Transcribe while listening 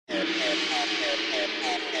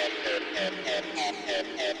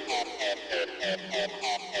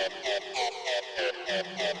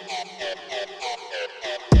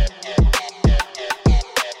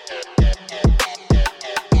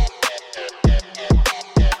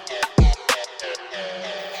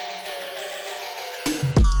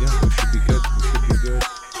Yeah, we should be good. We should be good. I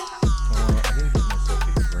didn't get myself a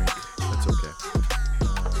drink. That's okay.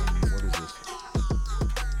 What is this?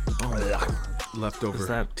 Oh, leftover Is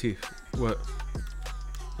that- tea. What?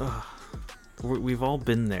 We've all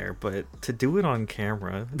been there, but to do it on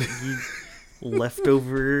camera, you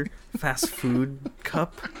leftover fast food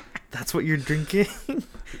cup, that's what you're drinking?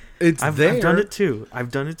 I've done it too.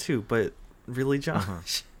 But really,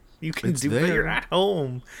 Josh, you can It's do it. there. You're at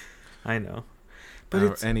home. I know. But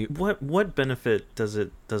it's any- what benefit does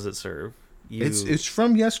it serve? It's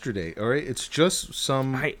from yesterday. All right, it's just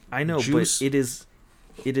some. I know, juice. but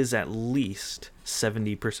it is at least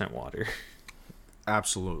 70% water.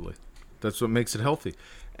 Absolutely, that's what makes it healthy.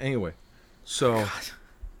 Anyway, so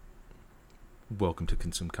welcome to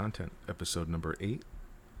Consume Content, episode number 8.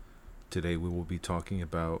 Today we will be talking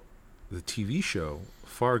about the TV show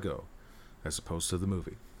Fargo, as opposed to the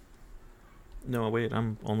movie. No, wait,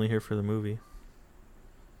 I'm only here for the movie.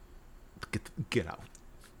 Get out.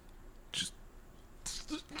 Just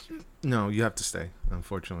no, you have to stay.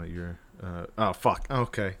 Unfortunately, you're. Oh fuck.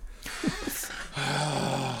 Okay.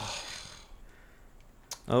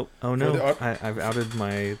 Oh no! I've outed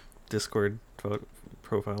my Discord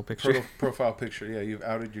profile picture. Profile picture. Yeah, you've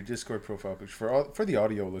outed your Discord profile picture. For the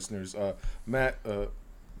audio listeners, Matt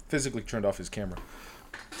physically turned off his camera.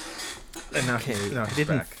 And now, Okay, now I he's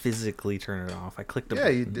didn't back. physically turn it off. I clicked a Yeah,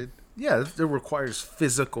 button. you did. Yeah, it requires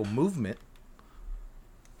physical movement.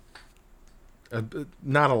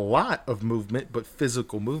 Not a lot of movement, but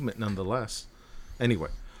physical movement nonetheless. Anyway,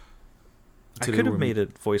 I today could have we're- made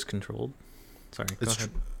it voice controlled. Sorry, go It's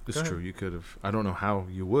ahead. true. It's Go true. ahead. You could have. I don't know how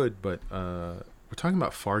you would, but we're talking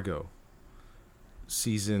about Fargo,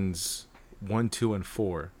 seasons 1, 2, and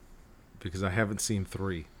 4, because I haven't seen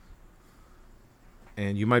 3.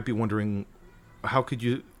 And you might be wondering, how could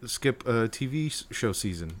you skip a TV show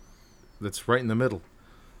season that's right in the middle?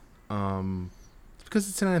 It's because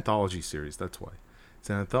it's an anthology series. That's why. It's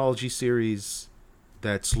an anthology series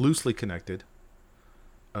that's loosely connected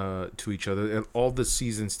to each other. And all the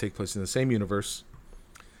seasons take place in the same universe.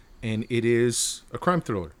 And it is a crime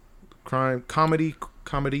thriller.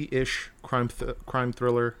 Comedy-ish crime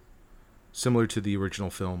thriller, similar to the original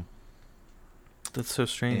film. That's so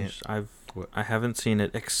strange. What? I haven't seen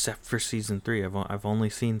it except for season 3. I've only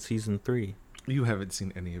seen season 3. You haven't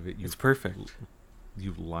seen any of it. It's perfect.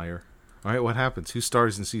 You liar. All right, what happens? Who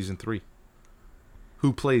stars in season 3?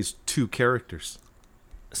 Who plays 2 characters?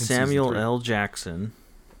 Samuel season 3. L. Jackson.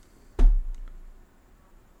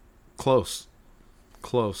 Close.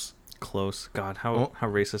 Close. God, Oh. how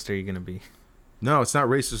racist are you gonna be? No, it's not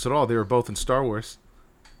racist at all. They were both in Star Wars.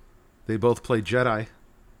 They both played Jedi.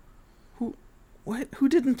 What? Who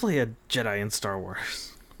didn't play a Jedi in Star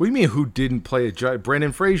Wars? What do you mean who didn't play a Jedi?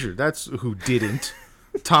 Brendan Fraser, that's who didn't.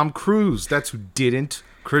 Tom Cruise, that's who didn't.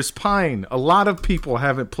 Chris Pine. A lot of people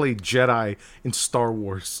haven't played Jedi in Star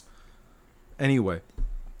Wars. Anyway.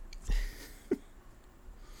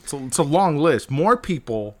 It's a long list. More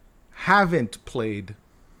people haven't played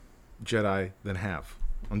Jedi than have.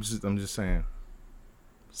 I'm just saying.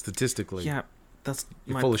 Statistically. Yeah, that's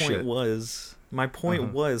You're my full of point. shit. My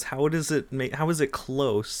point was how is it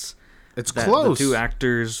close? It's That close. The 2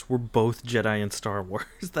 actors were both Jedi in Star Wars.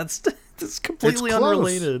 That's completely close.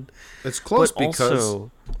 unrelated. It's close but because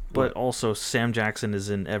also Sam Jackson is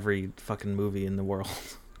in every fucking movie in the world.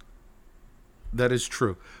 that is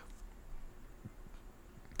true.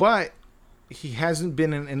 But he hasn't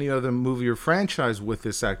been in any other movie or franchise with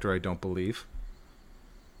this actor, I don't believe.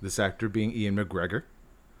 This actor being Ian McGregor.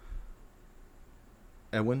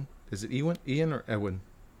 Ewan? Is it Ewan? Ian or Ewan?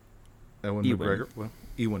 Ewan McGregor? Well,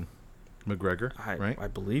 Ewan McGregor, right? I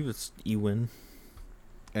believe it's Ewan.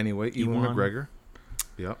 Anyway, Ewan Ewan. McGregor.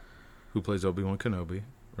 Yep. Who plays Obi-Wan Kenobi,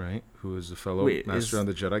 right? Who is a fellow master on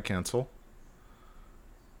the Jedi Council.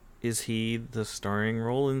 Is he the starring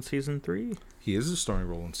role in season 3? He is a starring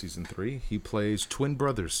role in season 3. He plays twin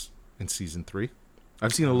brothers in season 3.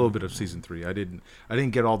 I've seen a little bit of season 3. I didn't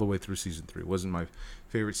get all the way through season 3. It wasn't my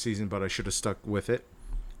favorite season, but I should have stuck with it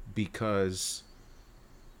because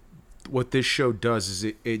what this show does is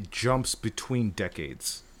it jumps between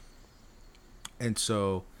decades. And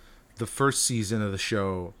so the first season of the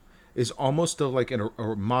show is almost like a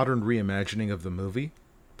modern reimagining of the movie.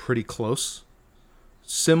 Pretty close.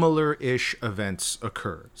 Similar-ish events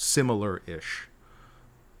occur. Similar-ish.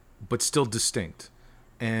 But still distinct.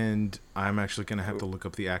 and I'm actually gonna have to look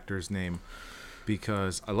up the actor's name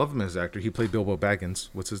because I love him as an actor. He played Bilbo Baggins.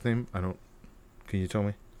 What's his name? I don't. Can you tell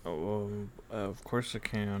me? Oh, of course I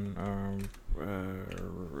can.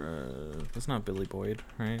 That's not Billy Boyd,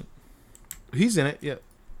 right? He's in it. Yeah.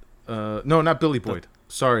 No, not Billy Boyd.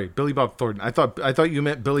 Sorry, Billy Bob Thornton. I thought you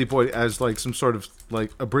meant Billy Boyd as like some sort of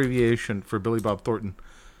like abbreviation for Billy Bob Thornton.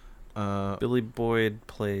 Billy Boyd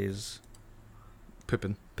plays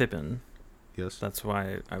Pippin. Yes. That's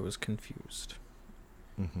why I was confused.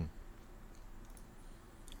 Mm-hmm.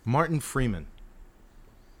 Martin Freeman.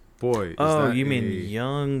 Boy. You mean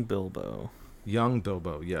young Bilbo? Young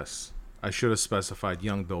Bilbo. Yes, I should have specified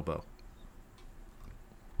young Bilbo.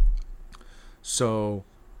 So,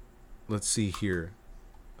 let's see here.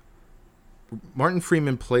 Martin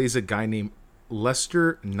Freeman plays a guy named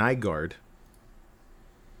Lester Nygaard.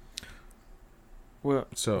 Well,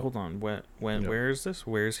 so hold on. Where is this?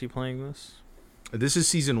 Where is he playing this? This is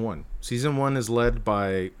season 1. Season 1 is led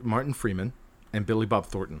by Martin Freeman and Billy Bob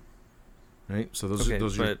Thornton. Right? So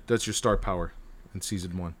that's your star power in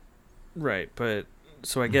season 1. Right, but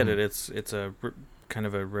so I get it. It's a kind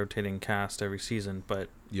of a rotating cast every season, but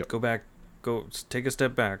go take a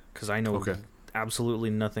step back because I know absolutely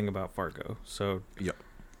nothing about Fargo. So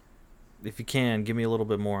if you can, give me a little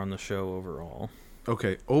bit more on the show overall.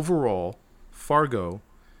 Okay, overall, Fargo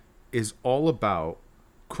is all about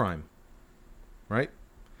crime, right?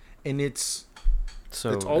 And it's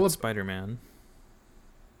all about Spider-Man.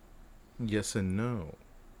 Yes and no.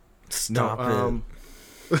 Stop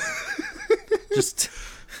it. Just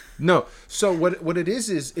no. So what it is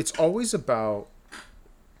it's always about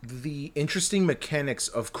the interesting mechanics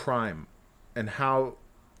of crime and how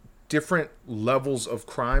different levels of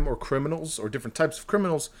crime or criminals or different types of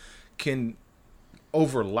criminals can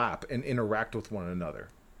overlap and interact with one another,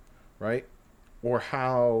 right? Or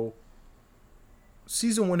how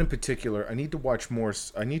season 1 in particular, I need to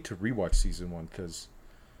rewatch season 1 because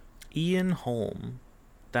Ian Holm,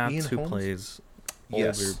 that's who plays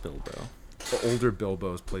older Bilbo. The older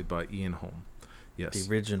Bilbo is played by Ian Holm. Yes. The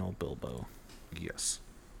original Bilbo. Yes.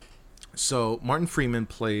 So Martin Freeman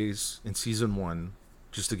plays in season 1,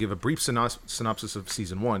 just to give a brief synopsis of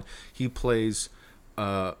season 1, he plays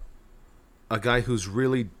a guy who's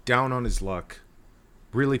really down on his luck,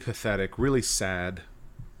 really pathetic, really sad,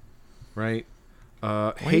 right?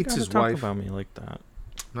 Hates his wife. Talk about me like that.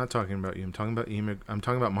 I'm not talking about you. I'm talking about Ian. I'm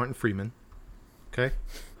talking about Martin Freeman. Okay.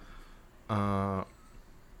 Now,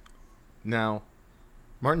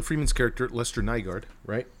 Martin Freeman's character Lester Nygaard,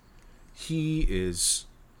 right? He is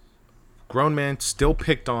grown man, still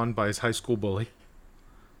picked on by his high school bully,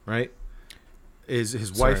 right?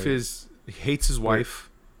 His wife hates his wife.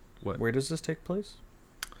 What? Where does this take place?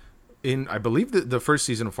 I believe the first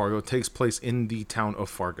season of Fargo takes place in the town of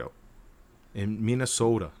Fargo, in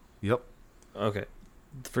Minnesota. Yep. Okay.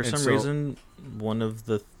 For some reason, one of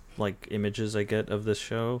the images I get of this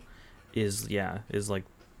show is like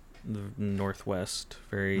the Northwest,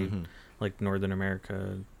 very like Northern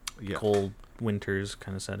America, cold winters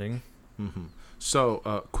kind of setting. Mm-hmm.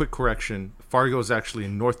 So, quick correction: Fargo is actually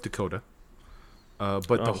in North Dakota,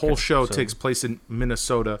 but the whole show takes place in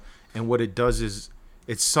Minnesota. And what it does is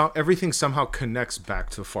everything somehow connects back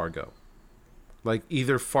to Fargo. Like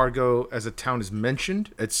either Fargo as a town is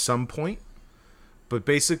mentioned at some point. But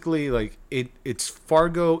basically, like it's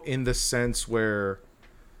Fargo in the sense where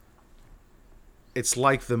it's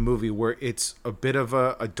like the movie where it's a bit of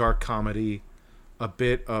a dark comedy, a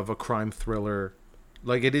bit of a crime thriller.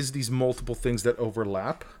 Like it is these multiple things that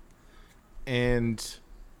overlap. And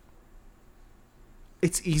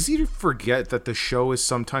it's easy to forget that the show is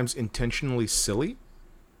sometimes intentionally silly.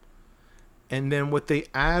 And then what they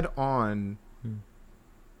add on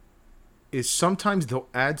is sometimes they'll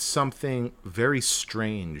add something very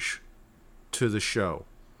strange to the show.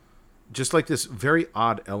 Just like this very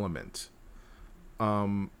odd element.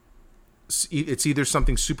 It's either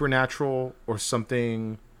something supernatural or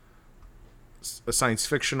something science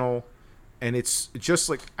fictional, and it's just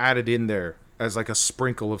like added in there as like a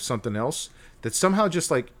sprinkle of something else that somehow just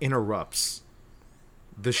like interrupts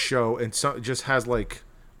the show and just has like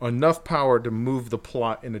enough power to move the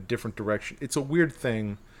plot in a different direction. It's a weird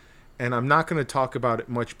thing. And I'm not going to talk about it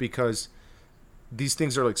much because these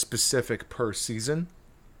things are like specific per season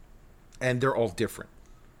and they're all different.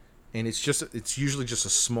 And it's usually just a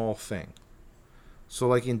small thing. So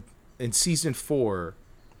like in season 4,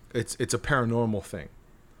 it's a paranormal thing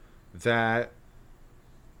that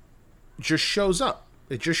just shows up.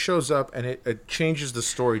 It just shows up and it changes the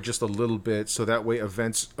story just a little bit so that way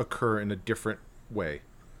events occur in a different way.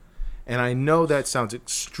 And I know that sounds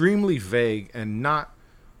extremely vague and not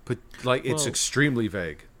but like it's Well, extremely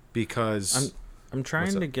vague because I'm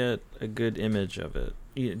trying to get a good image of it,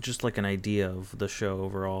 just like an idea of the show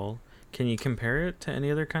overall. Can you compare it to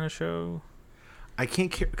any other kind of show? I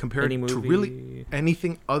can't compare Any it to movie? really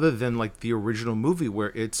anything other than like the original movie,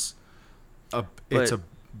 where it's a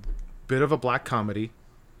bit of a black comedy,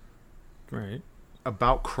 Right.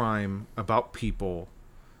 about crime, about people.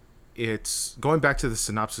 It's going back to the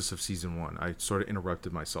synopsis of season 1. I sort of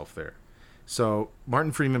interrupted myself there. So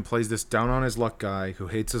Martin Freeman plays this down on his luck guy who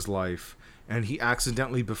hates his life, and he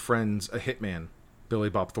accidentally befriends a hitman, Billy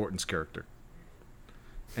Bob Thornton's character.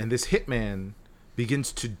 And this hitman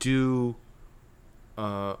begins to do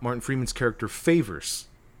Martin Freeman's character favors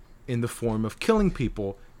in the form of killing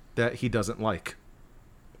people that he doesn't like.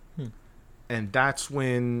 And that's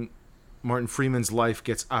when Martin Freeman's life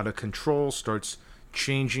gets out of control, starts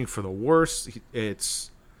changing for the worse. It's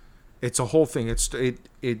a whole thing.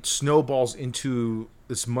 It snowballs into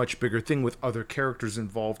this much bigger thing with other characters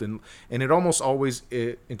involved, and it almost always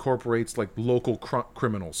incorporates like local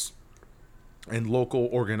criminals and local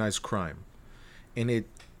organized crime, and it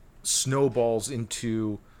snowballs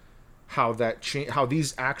into how that how the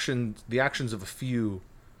actions of a few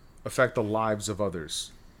affect the lives of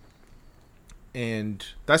others. And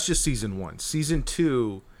that's just season 1. Season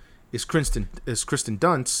 2 is Kristen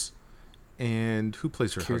Dunst, and who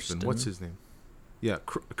plays her husband? What's his name? Yeah,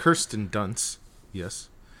 Kirsten Dunst. Yes,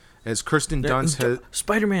 as Kirsten Dunst has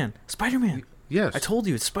Spider-Man. Yes, I told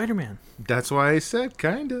you it's Spider-Man. That's why I said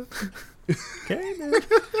kind of.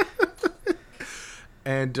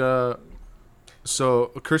 And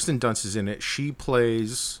so Kirsten Dunst is in it. She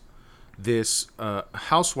plays this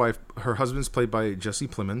housewife. Her husband's played by Jesse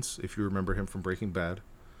Plemons, if you remember him from Breaking Bad.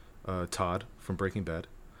 Todd from Breaking Bad.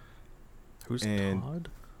 Who's Todd?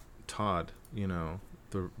 Todd,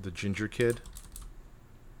 the ginger kid.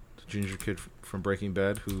 The ginger kid from Breaking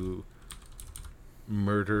Bad who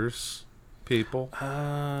murders people.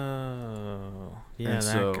 Oh, yeah, and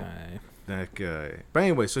that guy. That guy. But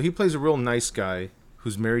anyway, so he plays a real nice guy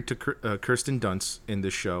who's married to Kirsten Dunst in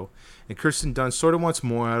this show. And Kirsten Dunst sort of wants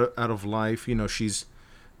more out of life. She's...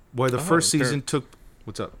 the first season took...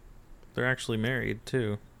 What's up? They're actually married,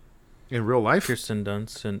 too. In real life? Kirsten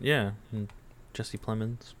Dunst and Jesse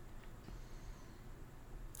Plemons.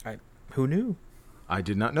 Who knew? I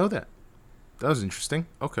did not know that. That was interesting.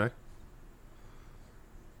 Okay.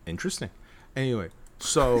 Interesting. Anyway,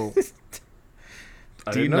 so...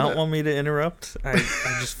 Do you not want me to interrupt? I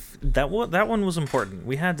just... That one was important.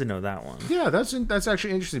 We had to know that one. Yeah, that's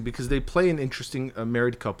actually interesting because they play an interesting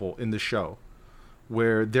married couple in the show,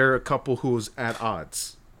 where they're a couple who's at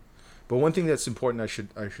odds. But one thing that's important I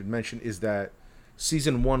should mention is that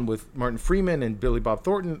season 1 with Martin Freeman and Billy Bob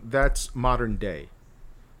Thornton, that's modern day.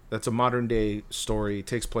 That's a modern day story. It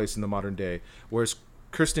takes place in the modern day. Whereas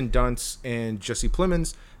Kirsten Dunst and Jesse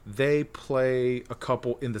Plemons, they play a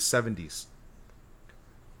couple in the 70s.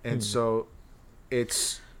 And so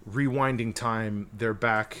it's rewinding time. They're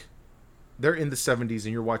back. They're in the 70s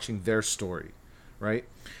and you're watching their story, right?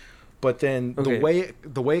 But then the way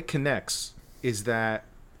it connects is that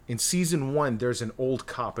in season 1 there's an old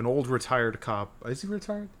cop, an old retired cop. Is he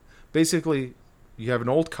retired? Basically, you have an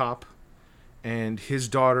old cop and his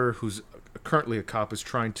daughter, who's currently a cop, is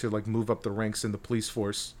trying to like move up the ranks in the police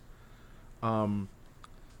force.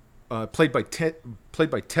 Played by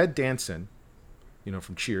Ted Danson.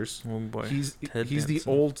 From Cheers. Oh boy, he's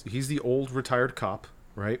the old retired cop,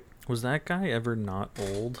 right? Was that guy ever not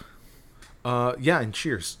old? Yeah, in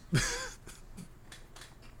Cheers.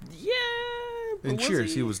 Yeah, in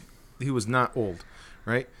Cheers, he was not old,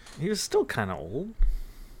 right? He was still kind of old.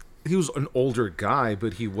 He was an older guy,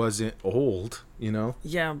 but he wasn't old,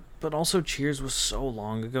 Yeah, but also Cheers was so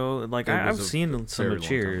long ago. Like I've seen some of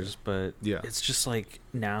Cheers, but yeah, it's just like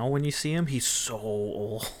now when you see him, he's so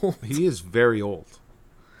old. He is very old.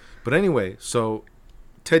 But anyway, so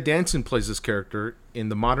Ted Danson plays this character in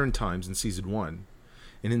the modern times in season 1,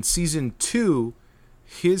 and in season 2,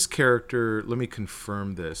 his character. Let me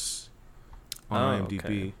confirm this on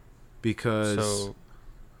IMDb because.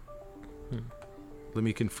 Let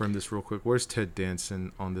me confirm this real quick. Where's Ted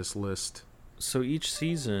Danson on this list? So each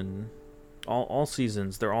season, all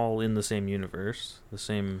seasons, they're all in the same universe, the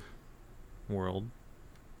same world.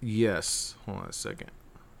 Yes. Hold on a second.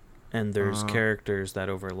 And there's characters that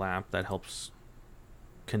overlap that helps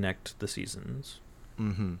connect the seasons.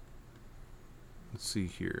 Mm-hmm. Let's see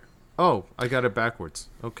here. Oh, I got it backwards.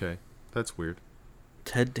 Okay. That's weird.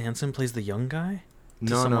 Ted Danson plays the young guy?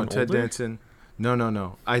 No, Ted Danson...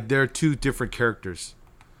 No. They're two different characters.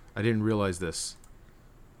 I didn't realize this.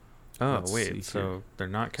 Oh, wait. So they're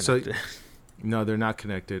not connected. No, they're not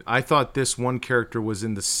connected. I thought this one character was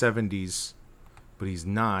in the 70s, but he's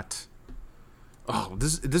not. Oh,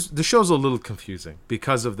 the show's a little confusing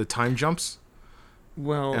because of the time jumps.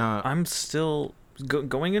 Well, I'm still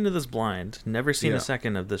going into this blind. Never seen a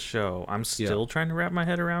second of this show. I'm still trying to wrap my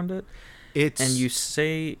head around it. And you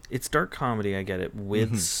say it's dark comedy. I get it,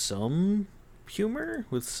 with some humor,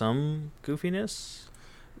 with some goofiness.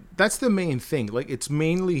 That's the main thing. Like, it's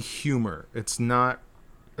mainly humor. It's not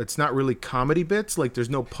really comedy bits. Like, there's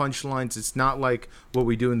no punchlines. It's not like what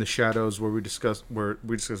we do in The Shadows, where we discuss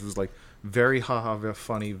was like very very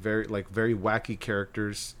funny, very wacky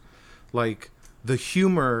characters. Like, the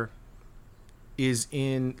humor is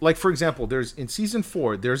in, like, for example, there's in season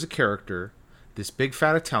 4, there's a character, this big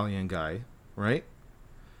fat Italian guy, right?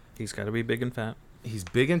 He's got to be big and fat. He's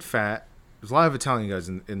big and fat. There's a lot of Italian guys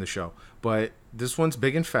in the show, but this one's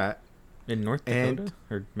big and fat. In North Dakota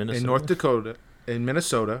or Minnesota? In North Dakota, in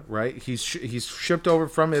Minnesota, right? He's shipped over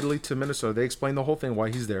from Italy to Minnesota. They explain the whole thing why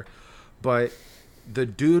he's there, but the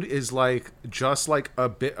dude is like just like a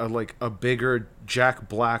bigger Jack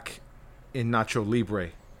Black in Nacho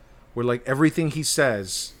Libre, where like everything he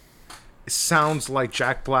says sounds like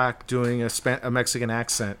Jack Black doing a Mexican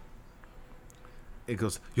accent. It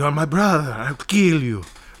goes, "You're my brother. I'll kill you."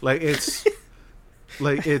 Like it's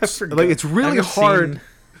it's really hard.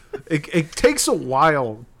 It takes a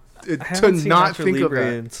while to not think of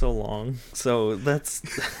that in so long. So that's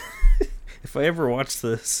if I ever watch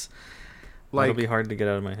this, it'll be hard to get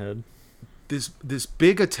out of my head. This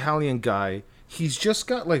big Italian guy, he's just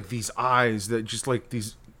got like these eyes that just like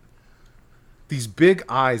these big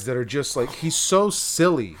eyes that are just like, he's so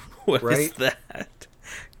silly. What right? is that?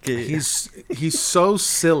 Okay. He's so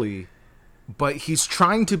silly, but he's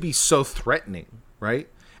trying to be so threatening, right?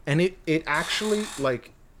 And it actually,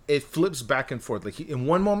 like, it flips back and forth. Like, in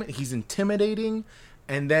one moment he's intimidating,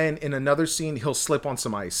 and then in another scene he'll slip on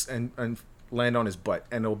some ice and land on his butt,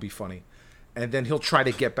 and it'll be funny. And then he'll try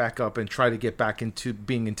to get back up and try to get back into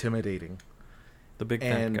being intimidating. The big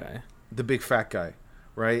fat guy. The big fat guy,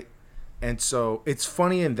 right? And so it's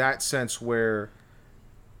funny in that sense, where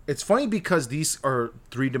it's funny because these are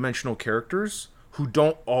three-dimensional characters who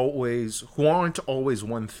aren't always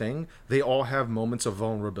one thing. They all have moments of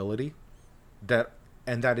vulnerability that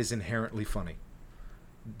is inherently funny.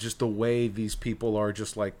 Just the way these people are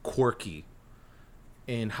just like quirky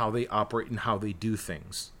in how they operate and how they do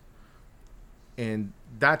things. And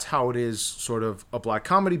that's how it is sort of a black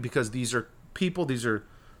comedy, because these are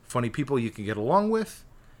funny people you can get along with,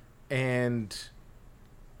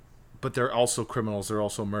 but they're also criminals, they're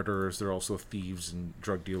also murderers, they're also thieves and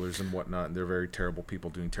drug dealers and whatnot, and they're very terrible people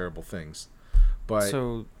doing terrible things. But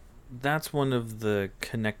so that's one of the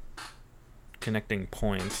connecting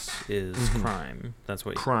points is crime. That's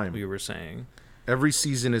what we were saying. Every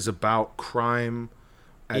season is about crime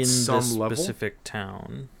at some level. In this specific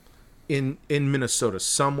town. In Minnesota,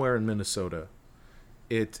 somewhere in Minnesota.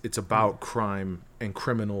 It's about crime and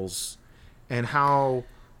criminals and how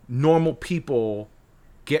normal people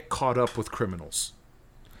get caught up with criminals.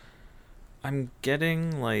 I'm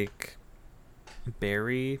getting like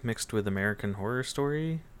Barry mixed with American Horror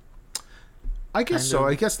Story. I guess so.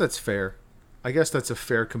 I guess that's fair. I guess that's a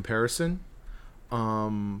fair comparison.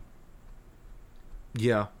 Yeah,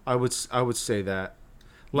 I would say that.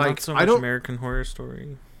 Like, not so much American Horror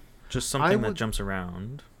Story. Just something that jumps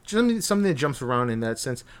around. Something that jumps around in that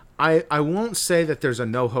sense. I won't say that there's a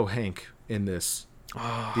NoHo Hank in this,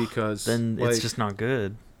 because then it's just not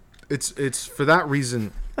good. It's for that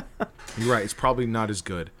reason. You're right. It's probably not as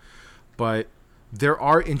good, but there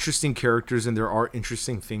are interesting characters and there are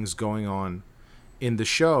interesting things going on in the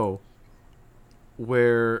show.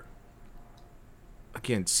 Where,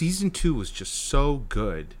 again, season 2 was just so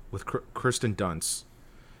good with Kirsten Dunst.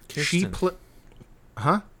 Kirsten.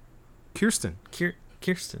 Kirsten.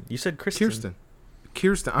 Kirsten. You said Kristen.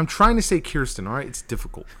 Kirsten. I'm trying to say Kirsten, all right? It's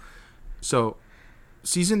difficult. So,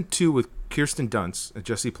 season 2 with Kirsten Dunst and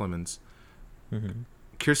Jesse Plemons. Mm-hmm.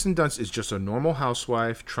 Kirsten Dunst is just a normal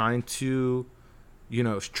housewife trying to,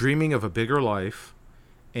 dreaming of a bigger life,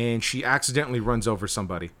 and she accidentally runs over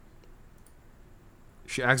somebody.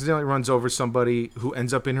 She accidentally runs over somebody who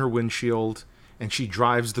ends up in her windshield, and she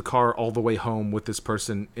drives the car all the way home with this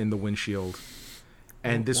person in the windshield.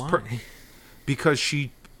 And because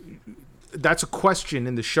that's a question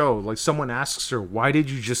in the show. Like, someone asks her, why did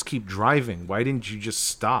you just keep driving? Why didn't you just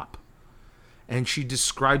stop? And she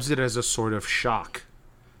describes it as a sort of shock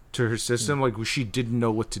to her system. Like, she didn't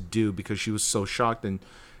know what to do because she was so shocked, and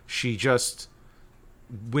she just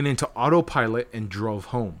went into autopilot and drove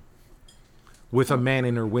home with a man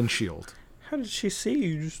in her windshield. How did she see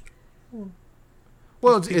you?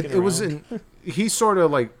 Well, it was in. He sort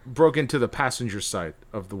of like broke into the passenger side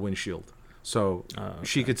of the windshield, so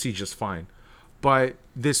she could see just fine. But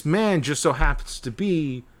this man just so happens to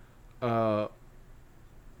be, the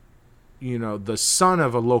son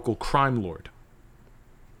of a local crime lord,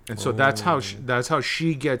 and so that's how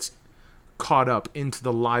she gets caught up into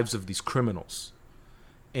the lives of these criminals,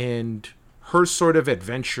 and her sort of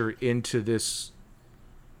adventure into this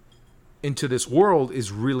world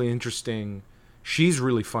is really interesting. She's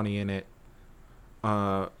really funny in it.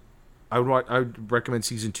 I would recommend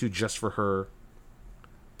season 2 just for her,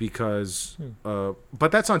 because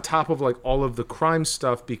but that's on top of like all of the crime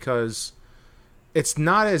stuff, because it's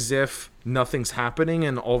not as if nothing's happening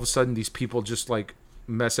and all of a sudden these people just like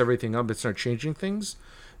mess everything up and start changing things.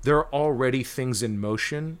 There are already things in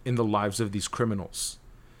motion in the lives of these criminals.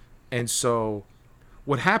 And so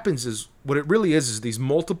what happens is, what it really is these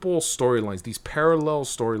multiple storylines, these parallel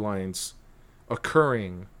storylines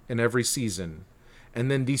occurring in every season. And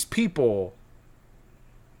then these people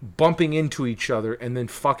bumping into each other and then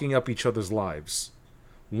fucking up each other's lives.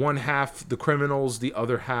 One half the criminals, the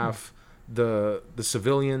other half the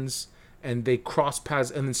civilians, and they cross paths.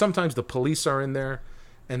 And then sometimes the police are in there,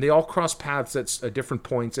 and they all cross paths at different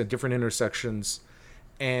points, at different intersections.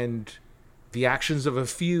 And the actions of a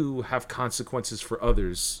few have consequences for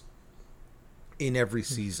others in every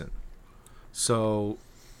season. So,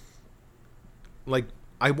 like,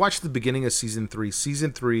 I watched the beginning of season 3.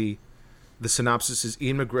 Season 3, the synopsis is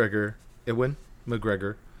Ewan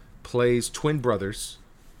McGregor plays twin brothers,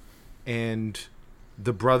 and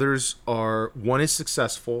the brothers are, one is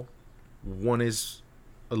successful, one is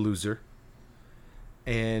a loser,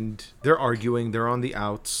 and they're arguing. They're on the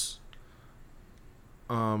outs,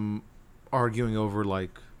 arguing over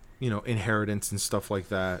like, inheritance and stuff like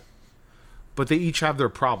that. But they each have their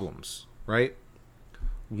problems, right?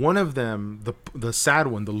 One of them, the sad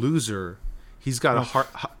one, the loser, he's got a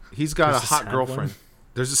hot girlfriend.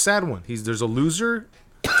 There's a sad one. There's a loser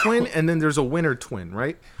twin, and then there's a winner twin,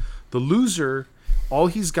 right? The loser,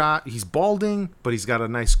 he's balding, but he's got a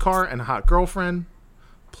nice car and a hot girlfriend,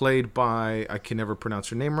 played by, I can never pronounce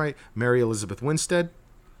her name right, Mary Elizabeth Winstead.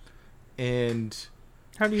 And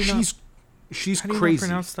how do you she's how do you crazy. Not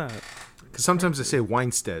pronounce that? Because sometimes they say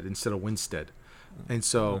Winstead instead of Winstead, and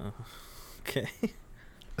so okay.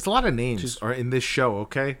 It's a lot of names are in this show,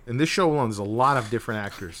 okay? In this show alone, there's a lot of different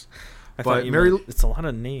actors. But it's a lot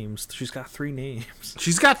of names. She's got 3 names.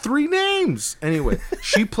 She's got 3 names. Anyway,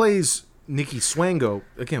 she plays Nikki Swango.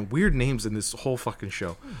 Again, weird names in this whole fucking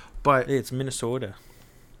show. But it's Minnesota.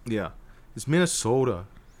 Yeah, it's Minnesota.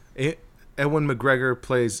 Ewan McGregor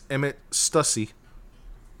plays Emmett Stussy,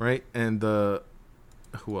 right? And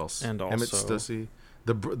who else? And also Emmett Stussy,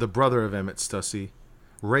 the brother of Emmett Stussy,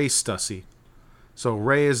 Ray Stussy. So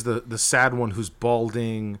Ray is the sad one who's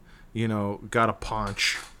balding, got a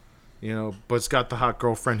paunch, but's got the hot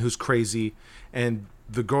girlfriend who's crazy, and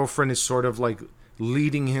the girlfriend is sort of like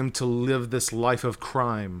leading him to live this life of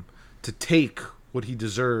crime, to take what he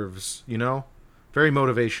deserves, Very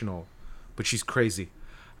motivational, but she's crazy.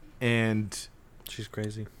 And she's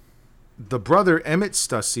crazy. The brother, Emmett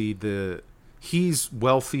Stussy, he's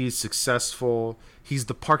wealthy, successful. He's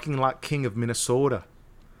the parking lot king of Minnesota.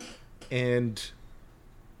 And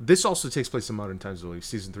this also takes place in modern times, I believe.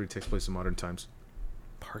 Season 3 takes place in modern times.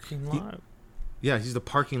 Parking lot? Yeah, he's the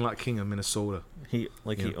parking lot king of Minnesota. He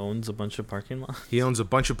owns a bunch of parking lots? He owns a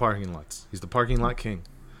bunch of parking lots. He's the parking lot king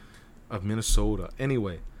of Minnesota.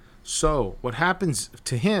 Anyway, so what happens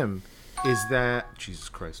to him is that... Jesus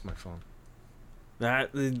Christ, my phone.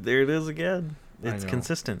 There it is again. It's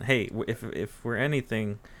consistent. Hey, if we're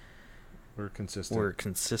anything... We're consistent. We're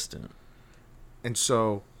consistent. And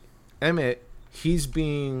so, Emmett, he's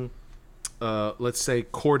being, let's say,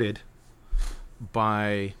 courted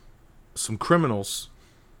by some criminals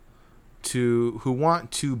who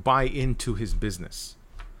want to buy into his business.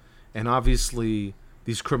 And obviously,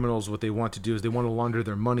 these criminals, what they want to do is they want to launder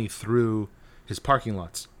their money through his parking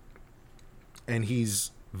lots. And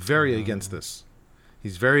he's very against this.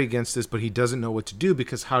 He's very against this, but he doesn't know what to do,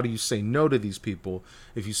 because how do you say no to these people?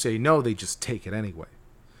 If you say no, they just take it anyway.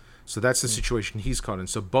 So that's the situation he's caught in.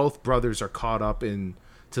 So both brothers are caught up they're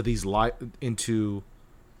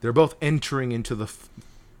both entering into the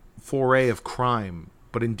foray of crime,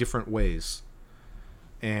 but in different ways.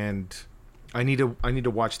 And I need to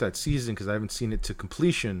watch that season, because I haven't seen it to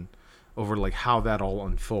completion, over like how that all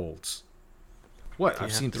unfolds.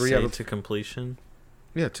 I've seen 3 out of to completion.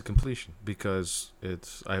 Yeah, to completion, because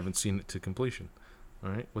I haven't seen it to completion.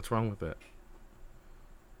 All right, what's wrong with that?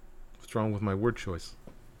 What's wrong with my word choice?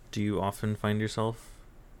 Do you often find yourself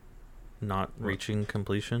not reaching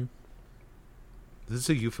completion? This is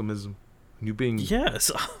a euphemism. You being... Yes,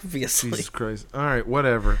 obviously. Jesus Christ. All right,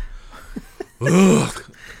 whatever. Ugh.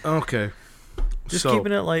 Okay. Just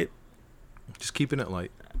keeping it light. Just keeping it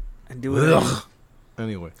light. And do it.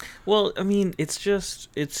 Anyway. Well, I mean, it's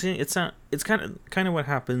kind of what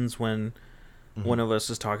happens when one of us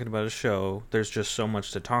is talking about a show. There's just so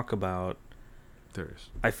much to talk about. There is.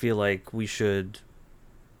 I feel like we should.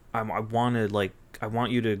 I want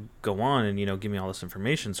you to go on and give me all this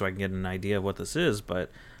information so I can get an idea of what this is. But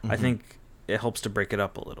I think it helps to break it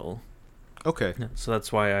up a little. Okay. Yeah, so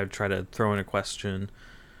that's why I try to throw in a question.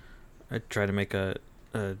 I try to make a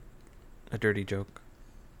dirty joke.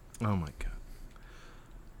 Oh my God.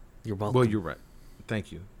 You're welcome. Well, you're right.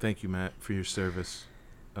 Thank you, Matt, for your service.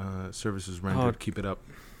 Services rendered. Keep it up.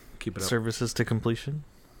 Keep it up. Services to completion.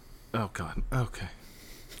 Oh God. Okay.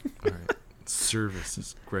 All right. Service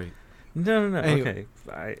is great. No. Anyway,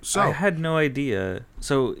 okay. I had no idea.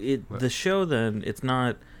 So the show then, it's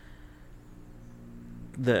not.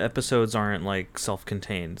 The episodes aren't like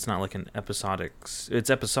self-contained. It's not like an episodic. It's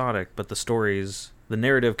episodic, but the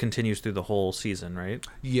narrative continues through the whole season, right?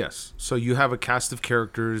 Yes. So you have a cast of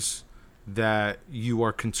characters that you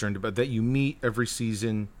are concerned about, that you meet every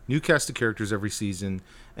season, new cast of characters every season,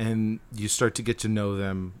 and you start to get to know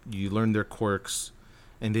them. You learn their quirks,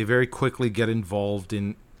 and they very quickly get involved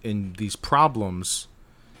in these problems,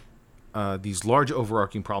 these large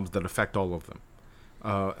overarching problems that affect all of them.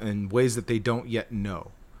 In ways that they don't yet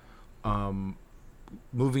know.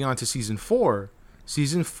 Moving on to season 4.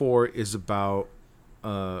 Season 4 is about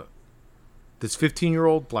this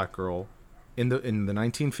 15-year-old black girl in the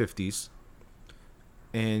 1950s,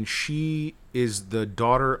 and she is the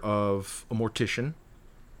daughter of a mortician,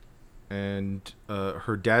 and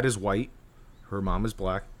her dad is white, her mom is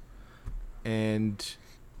black, and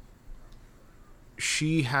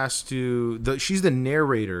she has to. She's the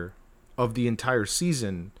narrator of the entire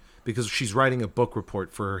season because she's writing a book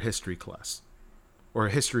report for her history class, or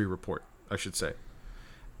a history report, I should say.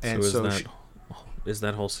 And so is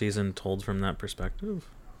that whole season told from that perspective?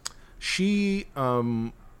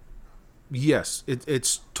 Yes,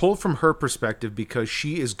 it's told from her perspective because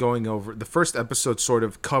she is going over. The first episode sort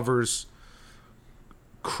of covers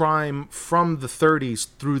crime from the 30s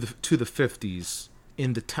to the 50s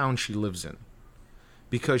in the town she lives in,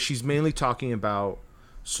 because she's mainly talking about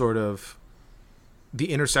sort of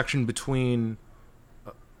the intersection between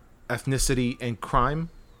ethnicity and crime,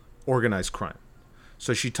 organized crime.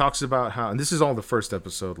 So she talks about how, and this is all the first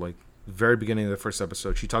episode, like the very beginning of the first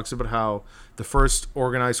episode, she talks about how the first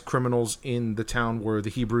organized criminals in the town were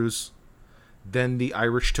the Hebrews, then the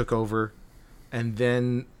Irish took over, and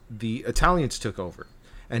then the Italians took over.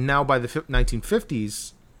 And now by the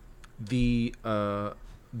 1950s, the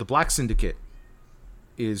Black Syndicate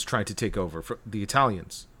is trying to take over for the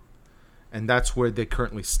Italians, and that's where they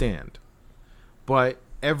currently stand. But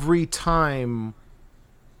every time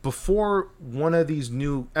before one of these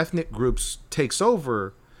new ethnic groups takes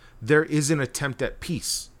over, there is an attempt at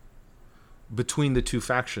peace between the two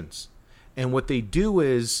factions. And what they do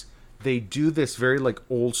is they do this very like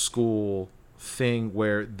old school thing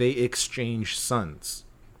where they exchange sons.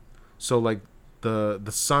 So like the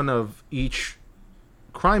son of each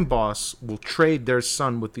crime boss will trade their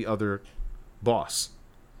son with the other boss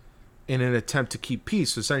in an attempt to keep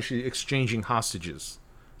peace, essentially exchanging hostages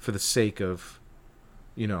for the sake of,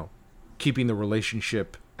 keeping the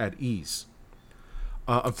relationship at ease.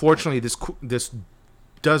 Unfortunately, this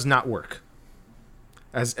does not work,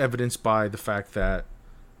 as evidenced by the fact that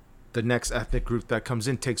the next ethnic group that comes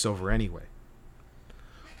in takes over anyway.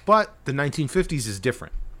 But the 1950s is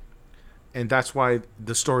different. And that's why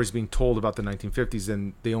the story is being told about the 1950s,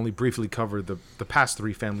 and they only briefly cover the past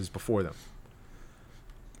 3 families before them.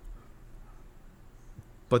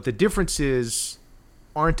 But the differences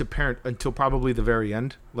aren't apparent until probably the very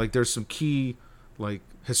end. Like, there's some key, like,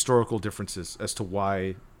 historical differences as to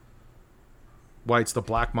why it's the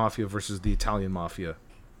black mafia versus the Italian mafia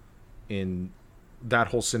in that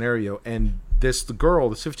whole scenario. And the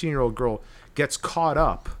 15-year-old girl, gets caught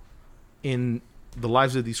up in the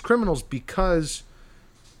lives of these criminals because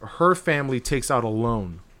her family takes out a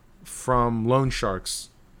loan from loan sharks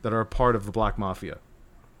that are a part of the black mafia.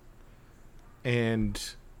 And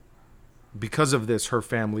because of this, her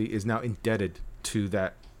family is now indebted to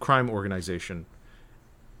that crime organization.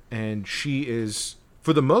 And she is,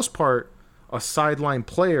 for the most part, a sideline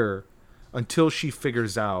player until she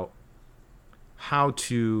figures out how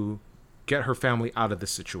to get her family out of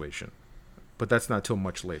this situation. But that's not till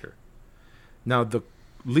much later. Now, the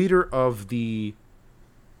leader of the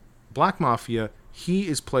Black Mafia, he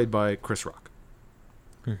is played by Chris Rock.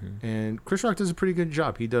 And Chris Rock does a pretty good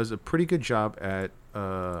job. He does a pretty good job at,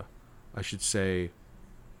 I should say,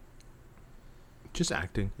 just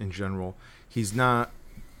acting in general. He's not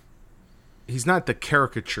the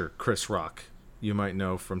caricature Chris Rock you might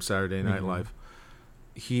know from Saturday Night Live.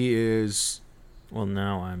 He is... Well,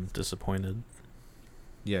 now I'm disappointed.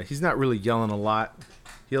 Yeah, he's not really yelling a lot.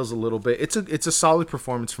 He yells a little bit. It's a solid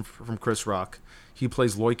performance from Chris Rock. He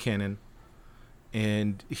plays Lloyd Cannon,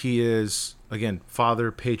 and he is, again,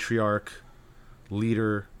 father, patriarch,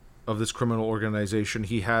 leader of this criminal organization.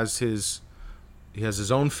 He has his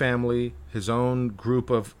own family, his own group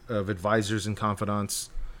of advisors and confidants,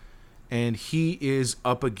 and he is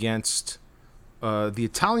up against the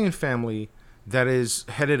Italian family that is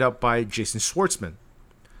headed up by Jason Schwartzman.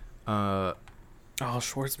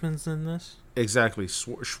 Schwartzman's in this? Exactly.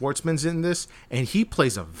 Schwartzman's in this, and he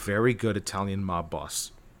plays a very good Italian mob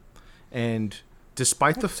boss. And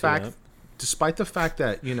despite the fact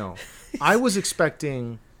that, I was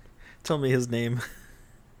expecting... Tell me his name.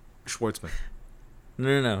 Schwartzman.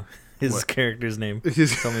 No. His character's name.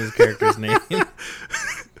 Tell me his character's name.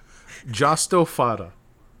 Giusto Fada.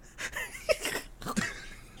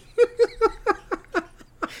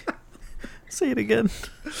 Say it again.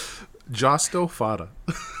 Giusto Fada.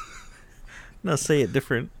 No, say it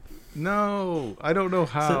different. No, I don't know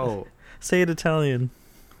how. Say it Italian.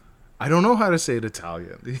 I don't know how to say it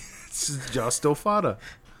Italian. It's Giusto Fada.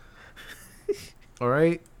 All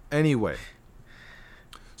right. Anyway,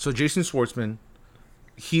 so Jason Schwartzman,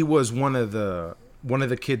 he was one of the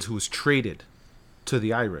kids who was traded to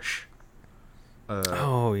the Irish. That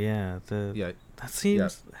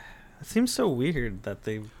seems so weird that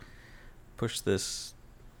they pushed this.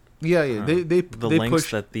 They lengths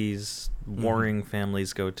push that these warring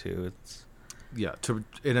families go to. It's to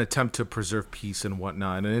an attempt to preserve peace and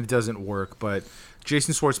whatnot, and it doesn't work. But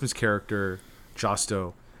Jason Schwartzman's character,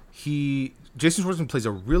 Giusto, Jason Schwartzman plays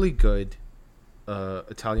a really good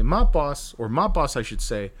Italian mob boss, I should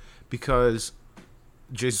say, because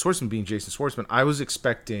Jason Schwartzman being Jason Schwartzman, I was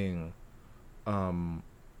expecting,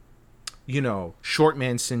 short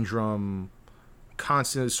man syndrome,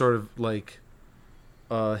 constant sort of like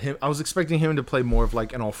him. I was expecting him to play more of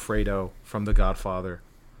like an Alfredo from The Godfather,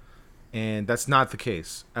 and that's not the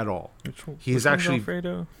case at all. He's actually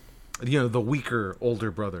Alfredo? The weaker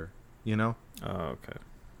older brother. Oh, okay.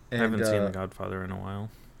 And, I haven't seen The Godfather in a while.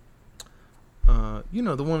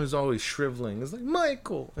 The one who's always shriveling is like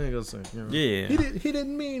Michael, and he goes like, he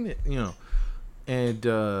didn't mean it, And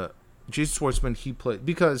Jason Schwartzman, he played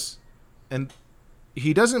and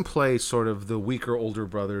he doesn't play sort of the weaker older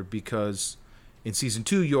brother because in season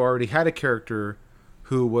 2 you already had a character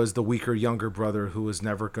who was the weaker younger brother who was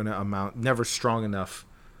never strong enough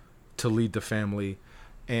to lead the family,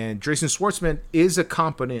 and Jason Schwartzman is a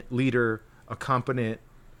competent leader, a competent,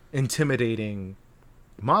 intimidating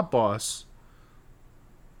mob boss,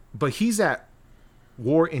 but he's at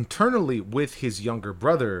war internally with his younger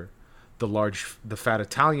brother, the fat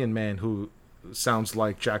Italian man who sounds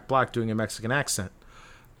like Jack Black doing a Mexican accent,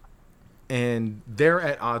 and they're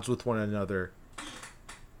at odds with one another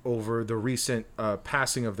over the recent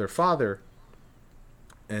passing of their father,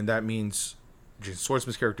 and that means Jason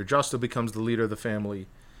Schwartzman's character Giusto becomes the leader of the family,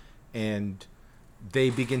 and they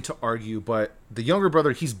begin to argue. But the younger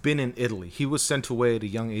brother, he's been in Italy. He was sent away at a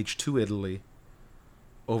young age to Italy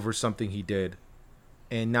over something he did,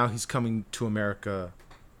 and now he's coming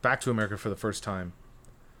back to America for the first time,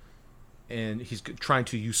 and he's trying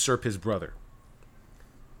to usurp his brother.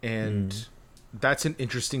 And that's an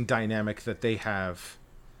interesting dynamic that they have,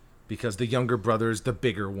 because the younger brother is the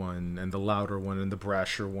bigger one and the louder one and the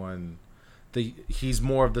brasher one. He's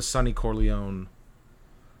more of the Sonny Corleone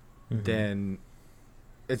than...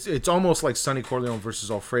 It's almost like Sonny Corleone versus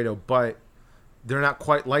Alfredo, but they're not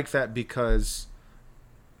quite like that because,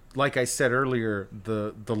 like I said earlier,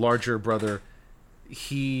 the larger brother,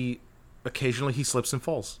 occasionally he slips and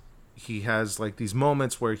falls. He has like these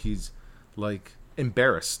moments where he's like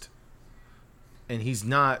embarrassed, and he's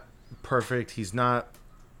not perfect.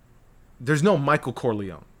 There's no Michael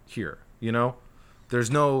Corleone here,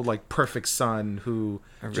 There's no like perfect son who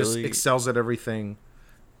just excels at everything.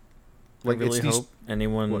 Like, I really hope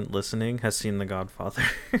anyone listening has seen The Godfather.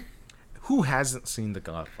 Who hasn't seen The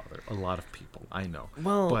Godfather? A lot of people, I know.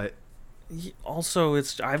 Well, but also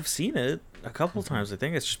I've seen it a couple times. I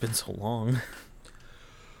think it's just been so long.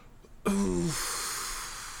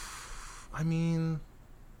 I mean,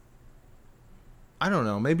 I don't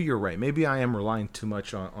know. Maybe you're right. Maybe I am relying too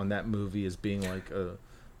much on that movie as being like a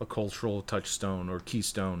cultural touchstone or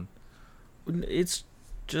keystone. It's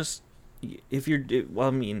just...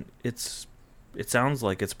 it's it sounds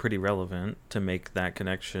like it's pretty relevant to make that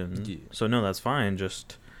connection. Yeah. So no, that's fine.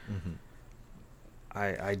 Just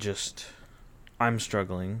I'm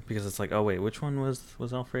struggling because it's like, oh wait, which one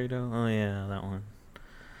was Alfredo? Oh yeah, that one.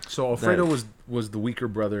 So Alfredo was the weaker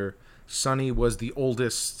brother. Sonny was the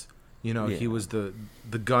oldest. You know, he was the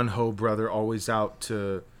gun-ho brother, always out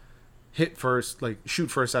to hit first, like shoot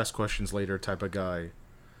first, ask questions later type of guy.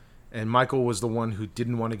 And Michael was the one who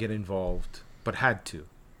didn't want to get involved, but had to.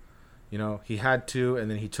 You know, he had to, and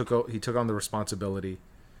then he took on the responsibility.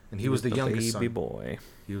 And he was the youngest baby boy.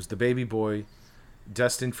 He was the baby boy,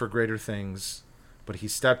 destined for greater things, but he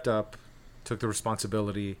stepped up, took the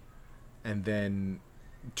responsibility, and then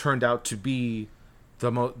turned out to be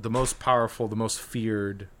the most powerful, the most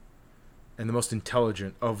feared, and the most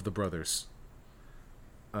intelligent of the brothers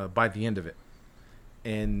by the end of it.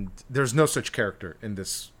 And there's no such character in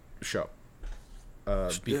this show.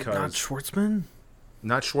 Because not Schwartzman?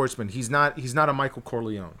 Not Schwartzman. He's not a Michael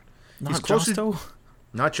Corleone. Not Josto?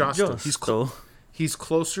 Not Josto. He's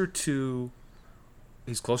closer to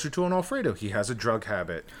an Alfredo. He has a drug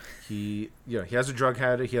habit. He has a drug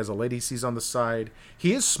habit. He has a lady he sees on the side.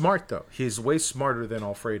 He is smart though. He's way smarter than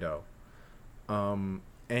Alfredo.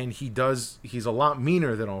 And he's a lot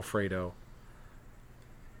meaner than Alfredo.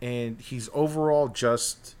 And he's overall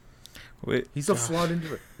just he's a flawed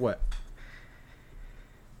individual. What?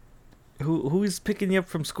 Who is picking you up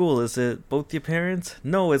from school? Is it both your parents?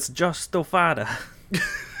 No, it's just the father.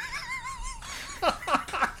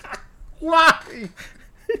 Why?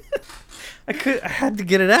 I had to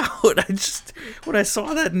get it out. When I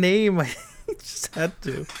saw that name, I just had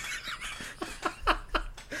to.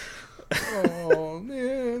 Oh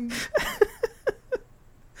man.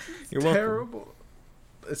 You're welcome. Terrible.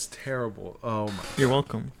 It's terrible. Oh my. You're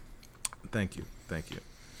welcome. Thank you.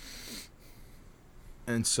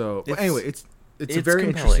 And so, anyway, it's a very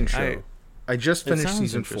compelling. interesting show. I just finished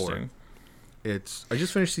season 4. It's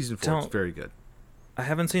very good. I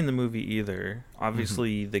haven't seen the movie either.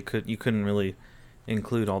 Obviously, you couldn't really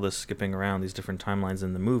include all this skipping around these different timelines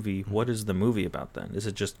in the movie. What is the movie about then? Is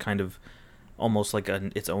it just kind of almost like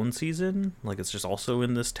its own season? Like it's just also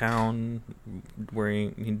in this town where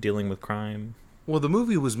dealing with crime? Well, the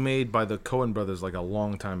movie was made by the Coen brothers like a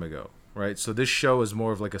long time ago, right? So this show is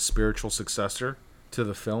more of like a spiritual successor to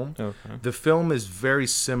the film. Okay. The film is very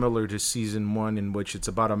similar to season 1, in which it's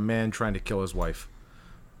about a man trying to kill his wife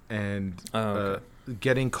and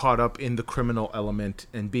getting caught up in the criminal element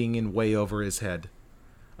and being in way over his head.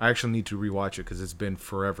 I actually need to rewatch it because it's been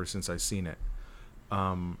forever since I've seen it.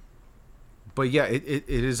 But yeah, it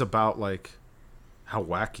is about like how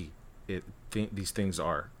wacky these things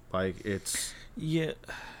are. Like it's you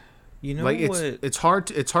know, like what? it's hard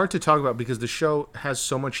to talk about because the show has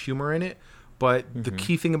so much humor in it. But the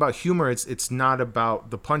key thing about humor, it's not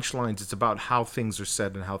about the punchlines. It's about how things are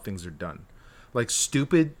said and how things are done. Like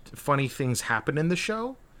stupid, funny things happen in the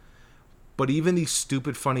show, but even these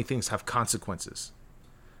stupid, funny things have consequences.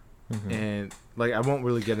 And like I won't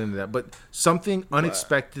really get into that, but something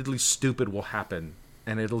unexpectedly stupid will happen,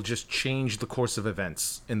 and it'll just change the course of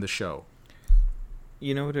events in the show.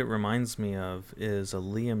 You know what it reminds me of is a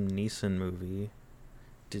Liam Neeson movie.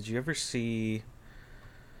 Did you ever see?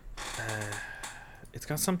 It's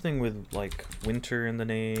got something with like winter in the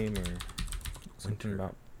name or something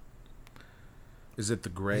about. Is it The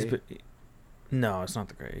Gray? No, it's not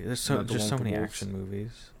The Gray. There's so many action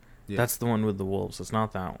movies. Yeah. That's the one with the wolves. It's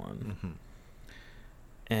not that one.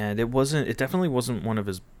 And it definitely wasn't one of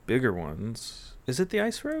his bigger ones. Is it The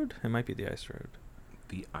Ice Road? It might be The Ice Road.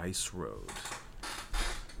 The Ice Road.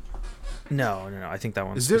 No. I think that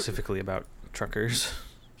one's specifically about truckers.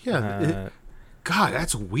 Yeah. God,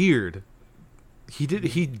 that's weird. He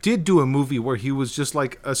did do a movie where he was just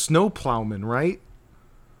like a snow plowman, right?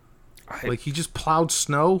 Like he just plowed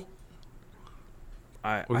snow.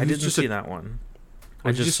 I didn't see that one.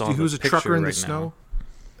 I just saw he was a trucker in the snow.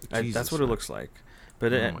 That's what it looks like.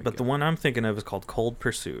 But the one I'm thinking of is called Cold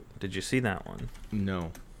Pursuit. Did you see that one?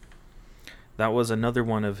 No. That was another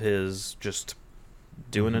one of his just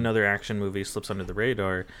doing another action movie, slips under the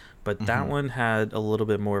radar. But that one had a little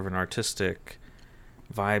bit more of an artistic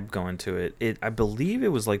vibe going to it. I believe it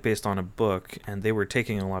was like based on a book, and they were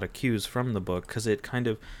taking a lot of cues from the book because it kind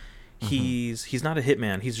of he's not a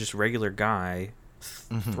hitman. He's just a regular guy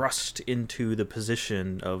thrust into the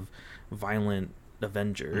position of violent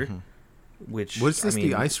avenger. Which was this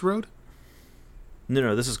The Ice Road?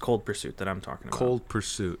 No, this is Cold Pursuit that I'm talking about. Cold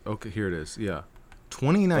Pursuit. Okay, here it is. Yeah,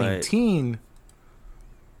 2019.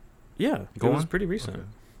 Yeah, it was pretty recent.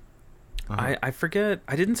 Okay. I forget.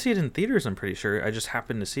 I didn't see it in theaters, I'm pretty sure. I just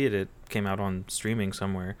happened to see it. It came out on streaming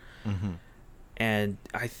somewhere. And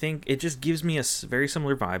I think it just gives me a very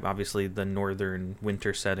similar vibe. Obviously, the northern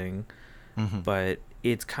winter setting, but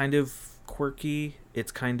it's kind of quirky.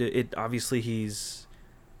 Obviously, he's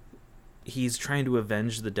trying to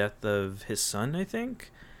avenge the death of his son, I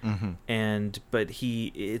think. But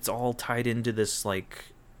it's all tied into this like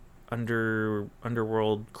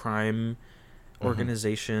underworld crime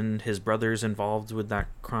organization. His brother's involved with that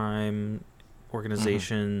crime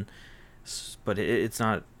organization, but it's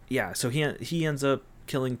not. Yeah, so he ends up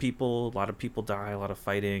killing people. A lot of people die. A lot of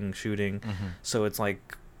fighting, shooting. So it's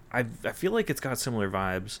like I feel like it's got similar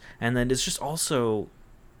vibes, and then it's just also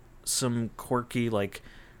some quirky, like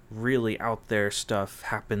really out there stuff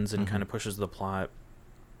happens and kind of pushes the plot.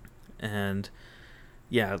 And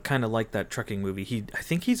yeah, kind of like that trucking movie. I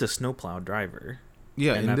think he's a snowplow driver.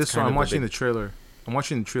 Yeah, in this one, I'm watching the trailer. I'm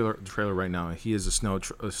watching the trailer right now. He is a snow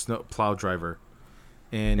plow driver,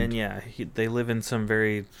 and yeah, they live in some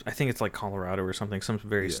very, I think it's like Colorado or something, some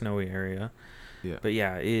very snowy area. Yeah, but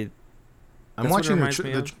yeah, I'm watching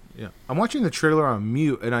I'm watching the trailer on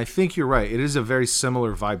mute, and I think you're right. It is a very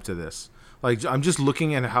similar vibe to this. Like, I'm just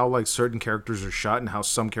looking at how like certain characters are shot and how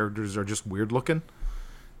some characters are just weird looking.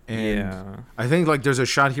 And I think like there's a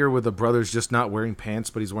shot here where the brother's just not wearing pants,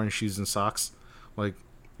 but he's wearing shoes and socks. Like,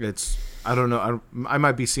 I don't know. I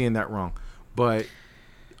might be seeing that wrong, but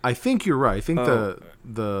I think you're right. I think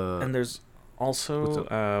and there's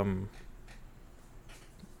also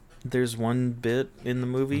there's one bit in the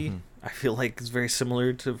movie I feel like it's very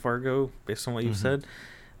similar to Fargo based on what you've said.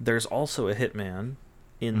 There's also a hitman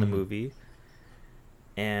in the movie,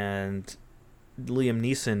 and Liam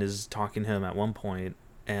Neeson is talking to him at one point.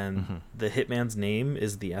 And the hitman's name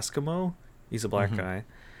is the Eskimo. He's a black guy.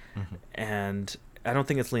 And I don't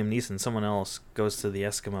think it's Liam Neeson. Someone else goes to the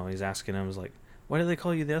Eskimo. He's asking him, like, why do they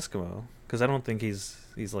call you the Eskimo? Because I don't think he's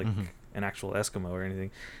like an actual Eskimo or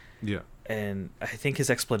anything. Yeah. And I think his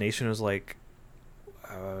explanation was like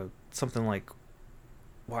something like,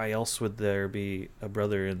 why else would there be a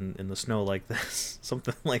brother in the snow like this?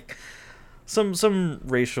 Something like some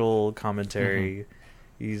racial commentary.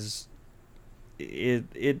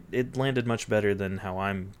 It landed much better than how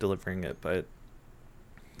I'm delivering it, but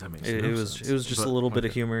that makes it was just a little bit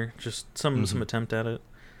of humor, just some attempt at it.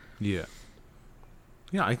 Yeah,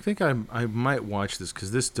 I think I might watch this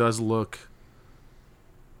because this does look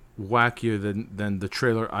wackier than the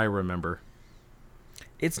trailer I remember.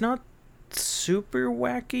 It's not super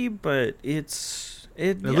wacky, but it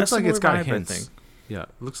looks like it's got hints. I think. Yeah,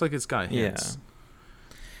 it looks like it's got hints. Yeah,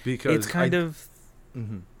 because it's kind of.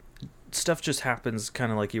 Stuff just happens,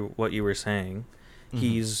 kind of like what you were saying.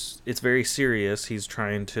 It's very serious. He's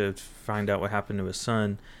trying to find out what happened to his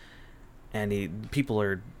son, and people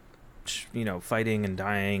are, fighting and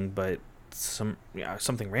dying. But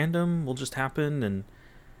something random will just happen, and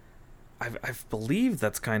I believe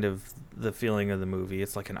that's kind of the feeling of the movie.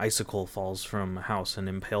 It's like an icicle falls from a house and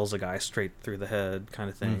impales a guy straight through the head, kind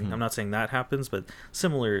of thing. I'm not saying that happens, but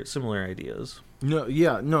similar ideas. No,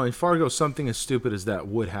 in Fargo, something as stupid as that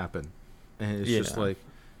would happen. And it's just like,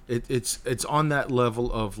 it's on that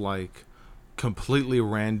level of like completely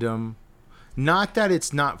random. Not that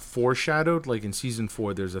it's not foreshadowed. Like in season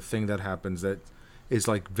 4, there's a thing that happens that is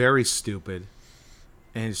like very stupid.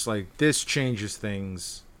 And it's like, this changes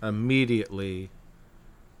things immediately.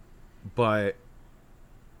 But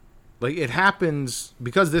like it happens,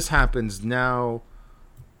 because this happens now,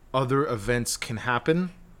 other events can happen.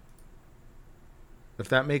 If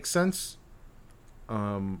that makes sense.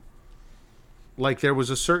 Like there was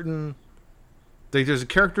there's a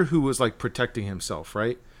character who was like protecting himself,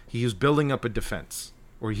 right? He was building up a defense,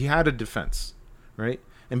 or he had a defense, right?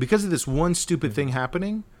 And because of this one stupid thing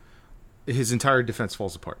happening, his entire defense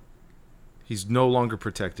falls apart. He's no longer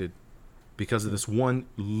protected because of this one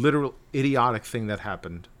literal idiotic thing that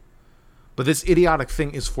happened. But this idiotic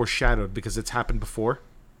thing is foreshadowed because it's happened before,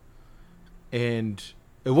 and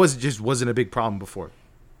it wasn't a big problem before.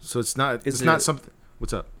 So it's not something.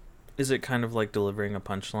 What's up? Is it kind of like delivering a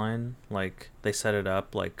punchline? Like they set it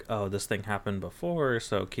up like, oh, this thing happened before,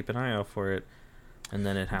 so keep an eye out for it, and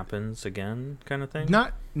then it happens again, kind of thing?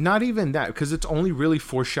 Not even that, because it's only really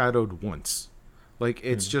foreshadowed once. Like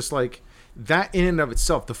it's just like that in and of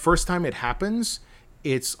itself. The first time it happens,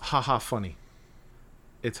 it's haha funny.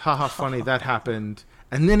 It's haha funny that happened,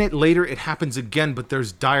 and then it happens again, but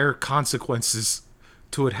there's dire consequences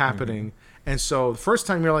to it happening. And so the first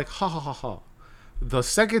time you're like ha ha ha ha. The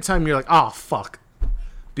second time you're like, oh, fuck.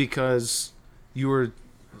 Because you were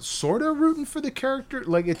sort of rooting for the character.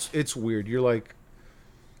 Like, it's weird. You're like,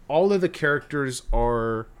 all of the characters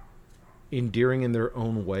are endearing in their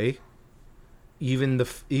own way. Even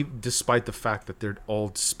despite the fact that they're all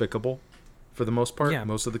despicable for for the most part. Yeah,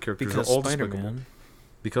 most of the characters because are all Spider-Man. despicable.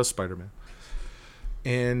 Because Spider-Man.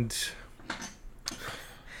 And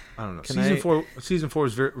I don't know. Season 4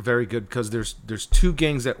 is very, very good because there's two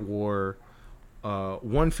gangs at war.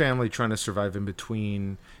 One family trying to survive in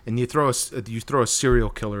between, and you throw a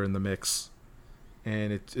serial killer in the mix,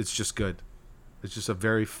 and it's just good. It's just a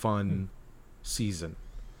very fun season.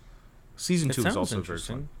 Season 2 is also very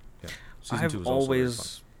fun. Yeah, season 2 is also very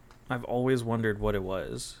fun. I've always wondered what it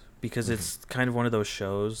was because it's kind of one of those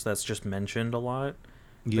shows that's just mentioned a lot,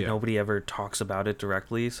 but nobody ever talks about it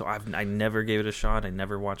directly. So I never gave it a shot. I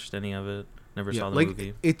never watched any of it. Never saw the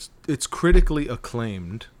movie. It's critically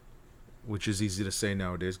acclaimed, which is easy to say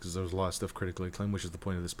nowadays because there's a lot of stuff critically acclaimed, which is the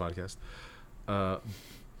point of this podcast.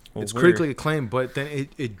 It's critically acclaimed, but then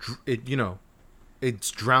it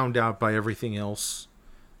it's drowned out by everything else,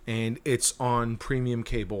 and it's on premium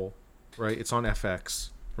cable, right? It's on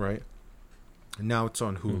FX, right? And now it's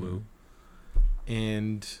on Hulu,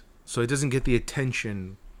 and so it doesn't get the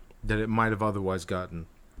attention that it might have otherwise gotten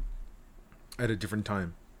at a different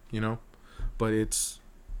time, But it's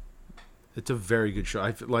a very good show.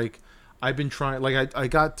 I've been trying, I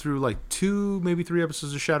got through 2, maybe 3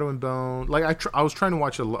 episodes of Shadow and Bone. I was trying to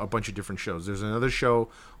watch a bunch of different shows. There's another show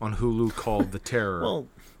on Hulu called The Terror. Well,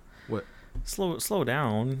 what? Slow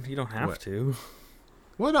down. You don't have to.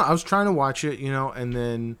 Well, no, I was trying to watch it, and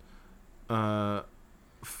then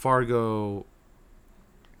Fargo.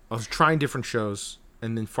 I was trying different shows,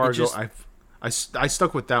 and then Fargo. I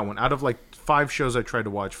stuck with that one. Out of 5 shows I tried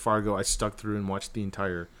to watch, Fargo I stuck through and watched the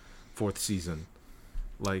entire 4th season.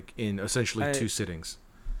 In essentially 2 sittings.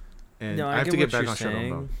 And no, I have to get back on Shadow and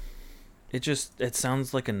Bone. It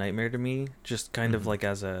sounds like a nightmare to me, just kind of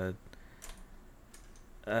as a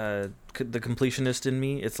the completionist in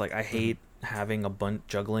me. It's I hate having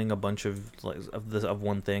juggling a bunch of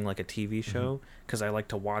one thing, like a TV show, because I like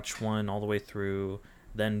to watch one all the way through,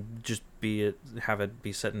 then just have it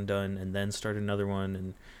be said and done, and then start another one,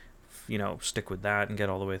 and stick with that and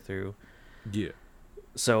get all the way through. Yeah.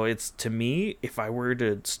 So it's, to me, if I were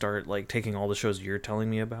to start taking all the shows you're telling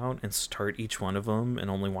me about and start each one of them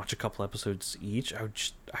and only watch a couple episodes each,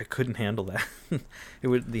 I couldn't handle that. It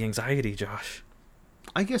would, the anxiety, Josh.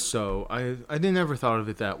 I guess so. I didn't ever thought of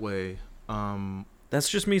it that way. That's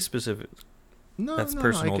just me specific. That's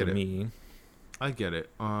personal to me. I get it.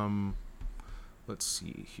 Let's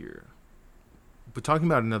see here. But talking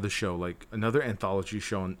about another show, another anthology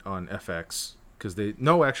show on FX, because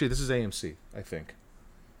actually this is AMC, I think.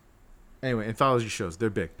 Anyway, anthology shows,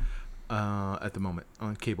 they're big at the moment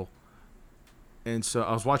on cable. And so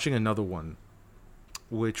I was watching another one,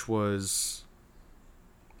 which was,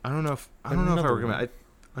 I don't know if I recommend it.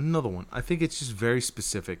 Another one. I think it's just very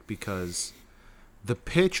specific because the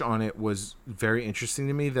pitch on it was very interesting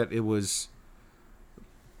to me, that it was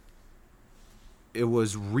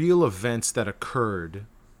real events that occurred,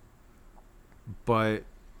 but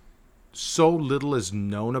so little is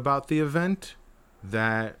known about the event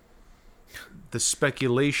that the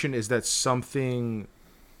speculation is that something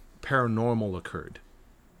paranormal occurred.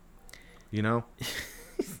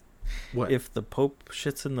 What? If the Pope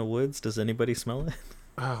shits in the woods, does anybody smell it?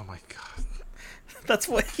 Oh my god. That's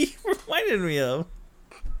what he reminded me of.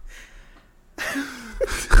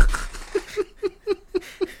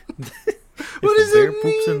 What does it mean?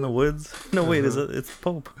 Poops in the woods. No, wait, it's the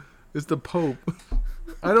Pope. It's the Pope.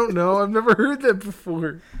 I don't know. I've never heard that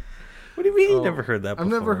before. What do you mean you never heard that before?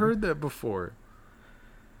 I've never heard that before.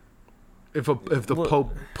 If the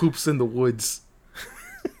Pope poops in the woods.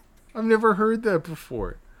 I've never heard that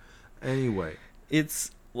before. Anyway.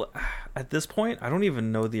 At this point, I don't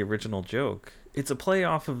even know the original joke. It's a play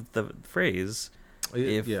off of the phrase,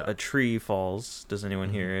 if a tree falls, does anyone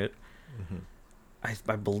hear it?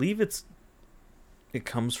 I believe it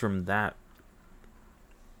comes from that.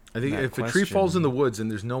 I think if a tree falls in the woods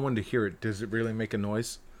and there's no one to hear it, does it really make a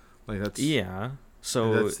noise?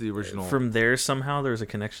 So that's the original. From there, somehow there's a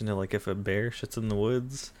connection to if a bear shits in the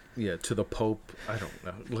woods. Yeah, to the Pope. I don't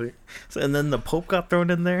know. And then the Pope got thrown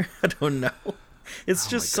in there. I don't know. It's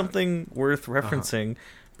just something worth referencing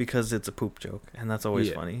because it's a poop joke, and that's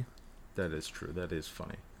always funny. That is true. That is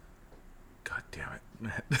funny. God damn it,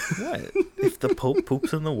 Matt. What? If the Pope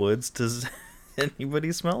poops in the woods, does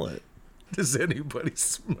anybody smell it? Does anybody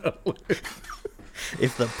smell it?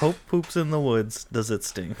 If the Pope poops in the woods, does it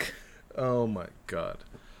stink? Oh my god.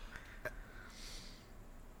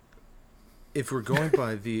 If we're going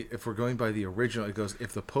by the original, it goes,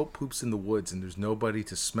 if the Pope poops in the woods and there's nobody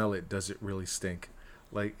to smell it, does it really stink?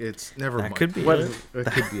 It's never mind. Could be it.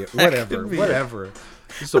 That could be it. Whatever.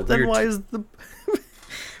 But then why is the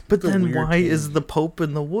But then why is the Pope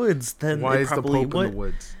in the woods? Then why is the Pope in the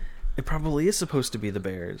woods? It probably is supposed to be the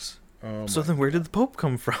bears. Oh so then where did the Pope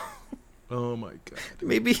come from? Oh my god.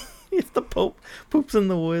 Maybe if the Pope poops in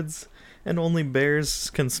the woods and only bears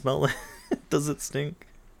can smell it, does it stink?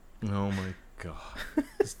 Oh my god.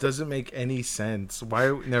 This doesn't make any sense.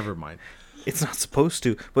 Why? Never mind. It's not supposed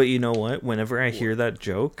to. But you know what? Whenever I hear that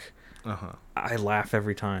joke, I laugh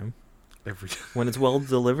every time. Every time. When it's well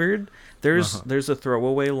delivered, there's a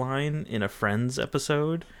throwaway line in a Friends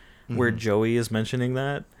episode where Joey is mentioning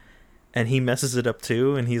that, and he messes it up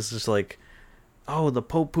too, and he's just like, "Oh, the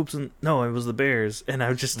Pope poops in." No, it was the bears, and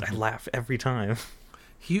I laugh every time.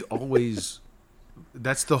 He always.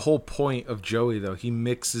 That's the whole point of Joey, though. He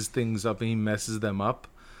mixes things up and he messes them up.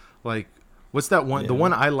 Like, what's that one? Yeah. The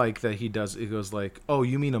one I like that he does. He goes like, "Oh,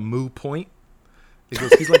 you mean a moo point?"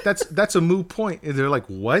 He's like, "That's a moo point." And they're like,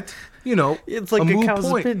 "What?" You know, it's like a cow's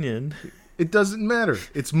opinion. It doesn't matter.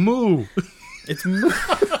 It's moo. It's moo.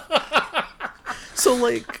 So,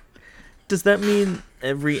 like, does that mean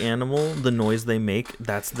every animal, the noise they make,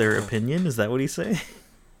 that's their opinion? Is that what he's saying?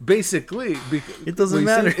 Basically, it doesn't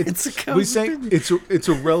matter. It's a cow's opinion. It's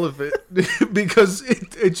irrelevant because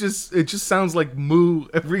it just sounds like moo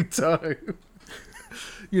every time.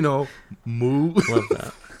 You know, moo. Love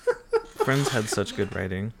that. Friends had such good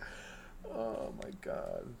writing. Oh my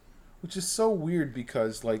god, which is so weird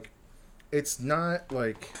because like, it's not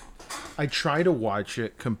like. I try to watch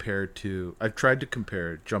it compared to. I've tried to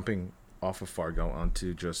compare jumping off of Fargo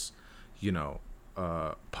onto just,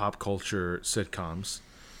 pop culture sitcoms,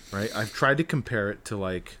 right? I've tried to compare it to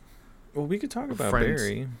like. Well, we could talk about Friends.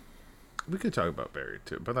 Barry. We could talk about Barry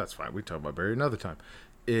too, but that's fine. We talk about Barry another time.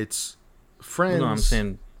 It's Friends. No, I'm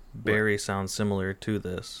saying Barry sounds similar to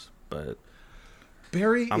this, but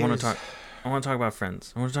Barry. I want to talk about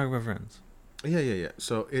Friends. Yeah.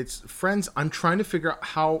 So it's Friends. I'm trying to figure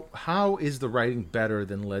out how is the writing better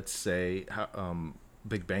than, let's say,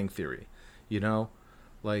 Big Bang Theory.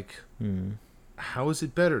 Like how is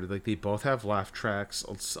it better? Like, they both have laugh tracks.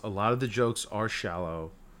 A lot of the jokes are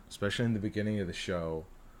shallow, especially in the beginning of the show.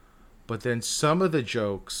 But then some of the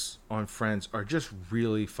jokes on Friends are just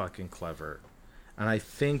really fucking clever. And I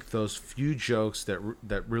think those few jokes that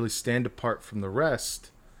really stand apart from the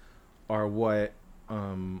rest are what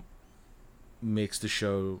makes the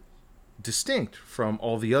show distinct from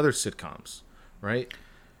all the other sitcoms, right?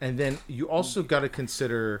 And then you also got to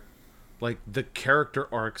consider like the character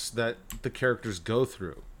arcs that the characters go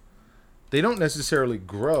through. They don't necessarily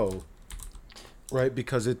grow, right?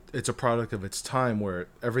 Because it's a product of its time where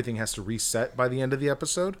everything has to reset by the end of the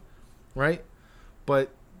episode, right?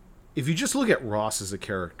 But if you just look at Ross as a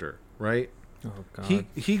character, right? Oh God.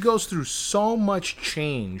 He goes through so much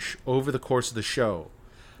change over the course of the show.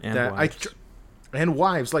 And wives. And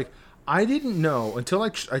wives. Like, I didn't know until I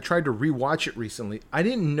tried to rewatch it recently. I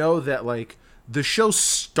didn't know that like the show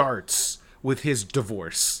starts with his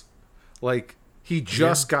divorce. Like, he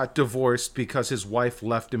just got divorced because his wife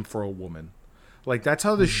left him for a woman. Like, that's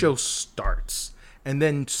how the show starts. And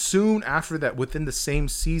then soon after that, within the same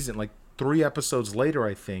season, like 3 episodes later,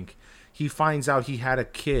 I think, he finds out he had a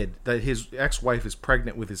kid, that his ex-wife is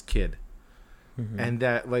pregnant with his kid. And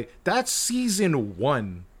that's season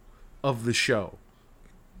 1 of the show.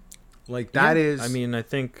 Like, that is... I mean, I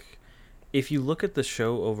think if you look at the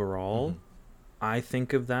show overall, I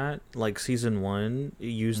think of that, like, season 1,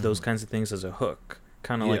 use those kinds of things as a hook.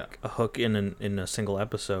 Kind of like a hook in a single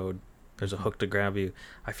episode. There's a hook to grab you.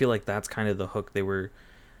 I feel like that's kind of the hook they were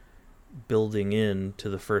building in to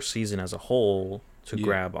the first season as a whole to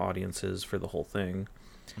grab audiences for the whole thing.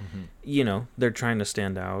 They're trying to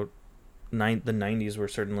stand out. The 90s were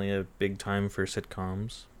certainly a big time for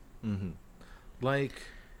sitcoms. Like,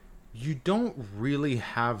 you don't really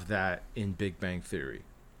have that in Big Bang Theory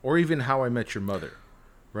or even How I Met Your Mother,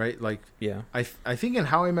 right? Like, I think in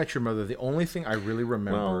How I Met Your Mother, the only thing I really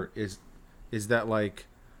remember is that, like,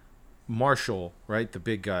 Marshall, right, the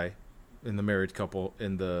big guy in the married couple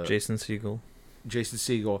in the Jason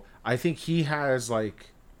Segel, I think he has like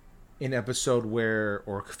an episode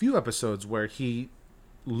or a few episodes where he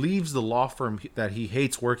leaves the law firm that he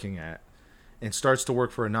hates working at and starts to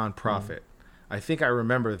work for a nonprofit. I think I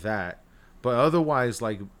remember that. But otherwise,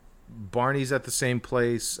 like, Barney's at the same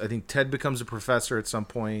place. I think Ted becomes a professor at some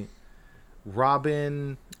point.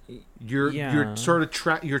 Robin, you're sort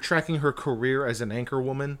of you're tracking her career as an anchor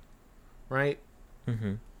woman, right?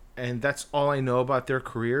 And that's all I know about their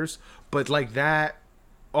careers. But like that,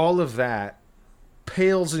 all of that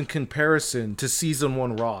pales in comparison to season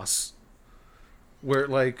 1 Ross, where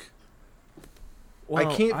like, I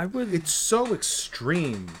can't. It's so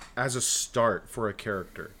extreme as a start for a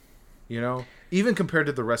character, even compared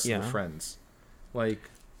to the rest of the Friends. Like,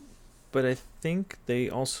 but think they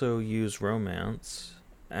also use romance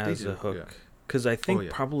as a hook. Because I think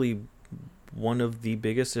probably one of the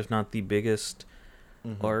biggest, if not the biggest,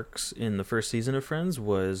 arcs in the first season of Friends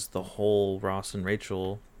was the whole Ross and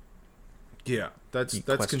Rachel. Yeah, that's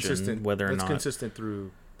consistent. Whether or not consistent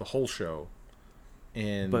through the whole show.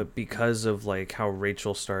 But because of like how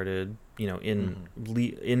Rachel started,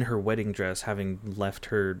 in her wedding dress, having left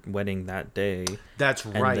her wedding that day. That's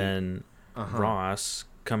right. And then Ross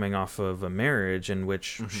coming off of a marriage in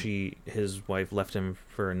which his wife left him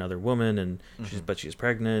for another woman, and she's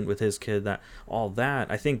pregnant with his kid.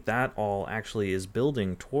 I think that all actually is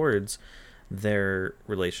building towards their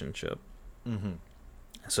relationship.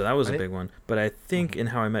 So that was a big one. But I think in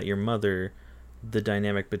How I Met Your Mother, the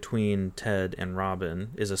dynamic between Ted and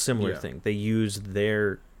Robin is a similar thing. They use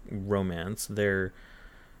their romance, their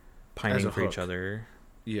pining for each other.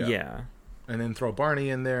 Yeah. And then throw Barney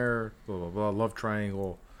in there, blah, blah, blah, love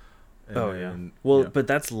triangle. But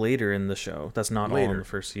that's later in the show. That's not all in the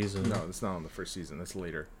first season. No, it's not on the first season. That's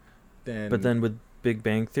later. But then with Big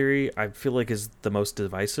Bang Theory, I feel like is the most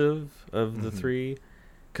divisive of the three.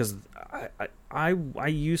 Because I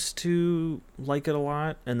used to like it a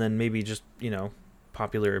lot, and then maybe just,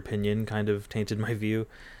 popular opinion kind of tainted my view.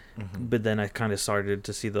 But then I kind of started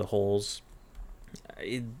to see the holes.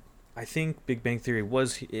 I think Big Bang Theory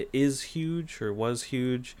was huge,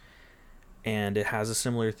 and it has a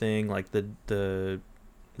similar thing, like the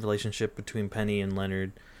relationship between Penny and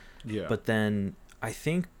Leonard. Yeah. But then I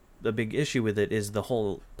think the big issue with it is the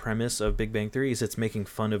whole premise of Big Bang Theory is it's making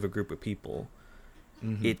fun of a group of people.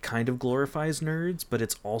 It kind of glorifies nerds, but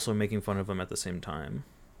it's also making fun of them at the same time.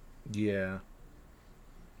 Yeah.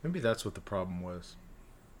 Maybe that's what the problem was.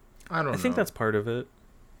 I don't know. I think that's part of it.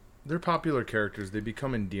 They're popular characters. They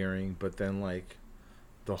become endearing, but then like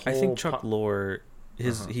the whole I think Chuck Lorre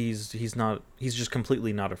he's just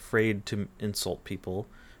completely not afraid to insult people,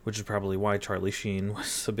 which is probably why Charlie Sheen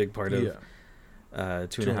was a big part of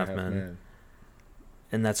Two and a Half Men.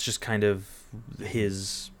 And that's just kind of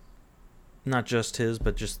his, not just his,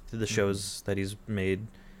 but just the shows that he's made.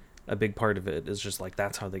 A big part of it is just like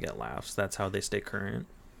that's how they get laughs. That's how they stay current.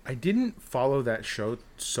 I didn't follow that show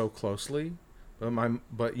so closely,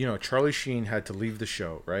 but Charlie Sheen had to leave the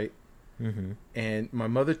show, right? And my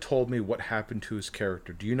mother told me what happened to his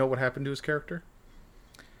character. Do you know what happened to his character?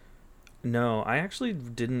 No, I actually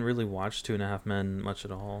didn't really watch Two and a Half Men much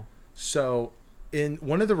at all. So, in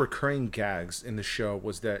one of the recurring gags in the show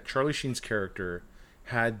was that Charlie Sheen's character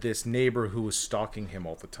had this neighbor who was stalking him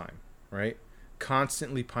all the time, right?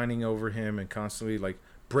 Constantly pining over him and constantly like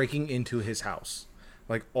breaking into his house,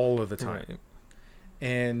 like all of the time. Right.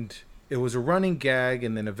 And it was a running gag,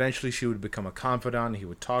 and then eventually she would become a confidant, and he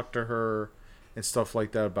would talk to her and stuff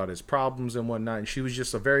like that about his problems and whatnot. And she was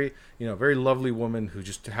just a very, very lovely woman who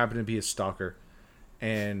just happened to be a stalker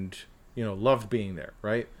and, loved being there,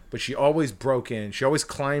 right? But she always broke in. She always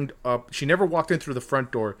climbed up. She never walked in through the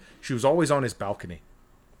front door. She was always on his balcony.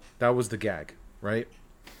 That was the gag, right?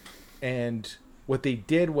 And what they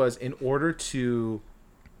did was, in order to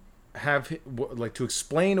to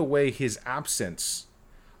explain away his absence,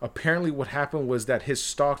 apparently what happened was that his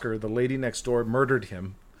stalker, the lady next door, murdered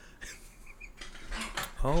him.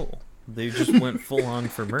 Oh, they just went full on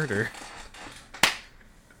for murder.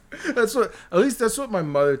 At least that's what my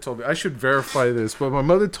mother told me. I should verify this, but my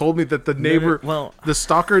mother told me that the neighbor, the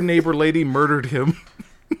stalker neighbor lady murdered him.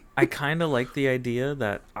 I kind of like the idea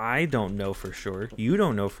that I don't know for sure. You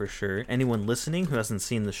don't know for sure. Anyone listening who hasn't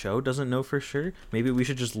seen the show doesn't know for sure. Maybe we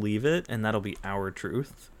should just leave it, and that'll be our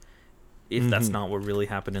truth. If that's not what really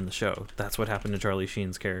happened in the show. That's what happened to Charlie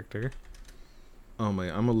Sheen's character. Oh my,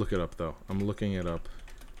 I'm going to look it up, though. I'm looking it up.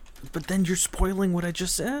 But then you're spoiling what I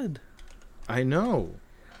just said. I know.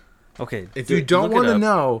 Okay. If you don't want to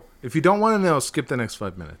know, skip the next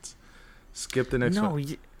 5 minutes. Skip the next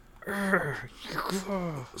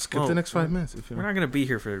skip the next 5 minutes. We're not going to be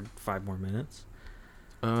here for 5 more minutes.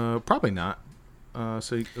 Probably not.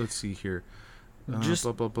 So let's see here. Just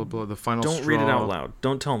blah, blah, blah, blah. The final don't straw. Read it out loud.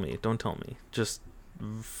 Don't tell me. Just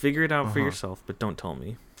figure it out for yourself, but don't tell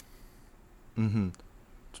me.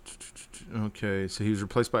 Okay, so he was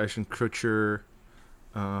replaced by Ashton Kutcher.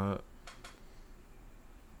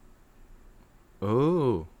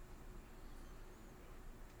 Oh.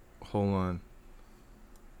 Hold on.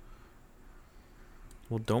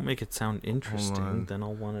 Well, don't make it sound interesting. Then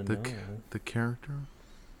I'll want to know. The character?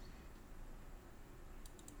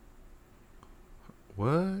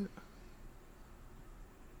 What?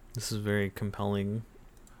 This is very compelling.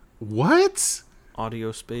 What?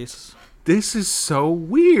 Audio space. This is so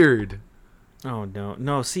weird. Oh, no.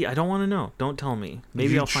 No, see, I don't want to know. Don't tell me.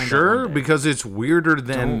 Maybe I'll find out. Sure? Because it's weirder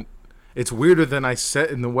than It's weirder than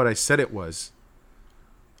what I said it was.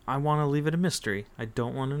 I want to leave it a mystery. I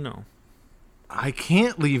don't want to know. I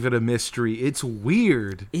can't leave it a mystery. It's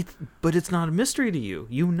weird. But it's not a mystery to you.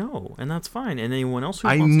 You know, and that's fine. And anyone else who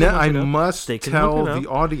I wants to look it up, must they can tell look it up. the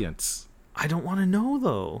audience. I don't want to know,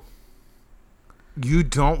 though. You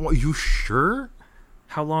don't want... You sure?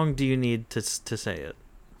 How long do you need to say it?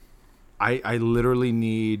 I literally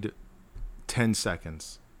need 10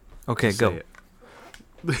 seconds. Okay, go.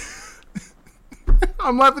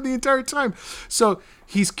 I'm laughing the entire time. So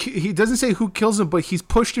he doesn't say who kills him, but he's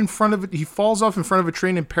pushed in front of it. He falls off in front of a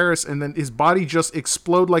train in Paris, and then his body just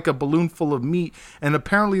explodes like a balloon full of meat. And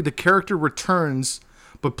apparently the character returns,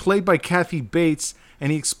 but played by Kathy Bates,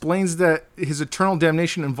 and he explains that his eternal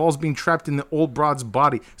damnation involves being trapped in the old broad's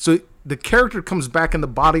body. So the character comes back in the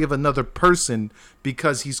body of another person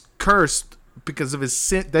because he's cursed because of his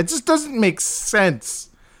sin. That just doesn't make sense.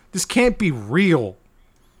 This can't be real.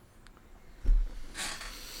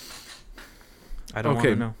 I don't want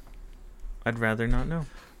to know. I'd rather not know.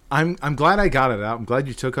 I'm glad I got it out. I'm glad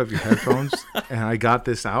you took off your headphones and I got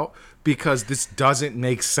this out because this doesn't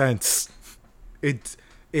make sense. It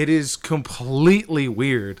is completely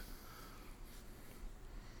weird.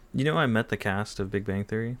 You know, I met the cast of Big Bang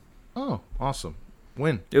Theory. Oh, awesome.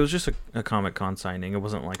 When? It was just a Comic-Con signing. It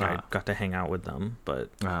wasn't like I got to hang out with them, but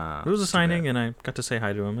it was a signing and I got to say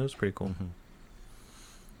hi to them. It was pretty cool.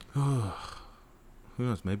 Mm-hmm. Who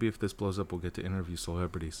knows? Maybe if this blows up, we'll get to interview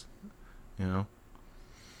celebrities. You know?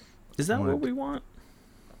 Is that what we want?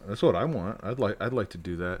 That's what I want. I'd like to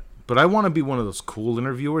do that, but I want to be one of those cool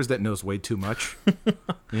interviewers that knows way too much.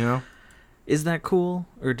 You know? Is that cool,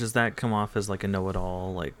 or does that come off as like a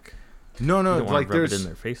know-it-all? Like, no, you don't like rub it in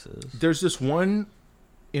their faces. There's this one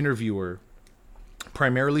interviewer,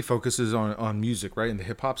 primarily focuses on music, right, in the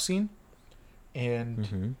hip hop scene,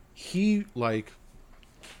 and he like.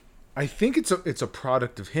 I think it's a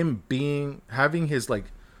product of him having his like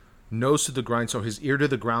nose to the grind, so his ear to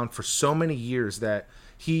the ground for so many years that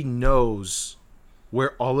he knows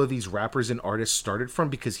where all of these rappers and artists started from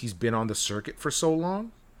because he's been on the circuit for so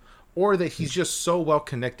long, or that he's just so well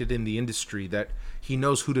connected in the industry that he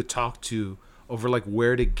knows who to talk to over like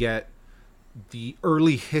where to get the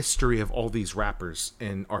early history of all these rappers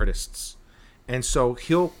and artists. And so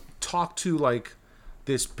he'll talk to like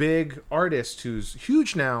this big artist who's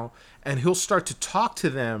huge now, and he'll start to talk to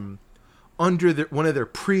them under one of their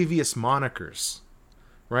previous monikers,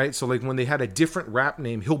 right? So like when they had a different rap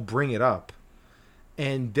name, he'll bring it up,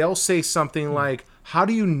 and they'll say something like, "How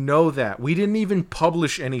do you know that? We didn't even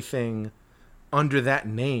publish anything under that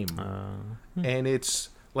name." And it's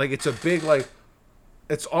a big like,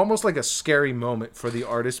 it's almost like a scary moment for the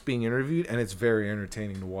artist being interviewed, and it's very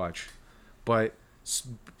entertaining to watch. But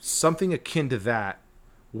something akin to that,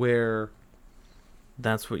 where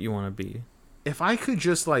that's what you want to be. If I could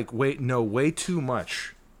just like know way too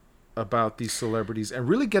much about these celebrities and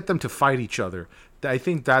really get them to fight each other, I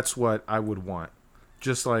think that's what I would want.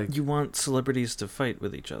 Just like, you want celebrities to fight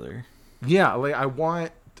with each other. Yeah, like I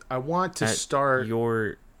want to start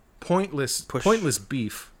your pointless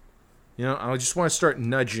beef. You know, I just want to start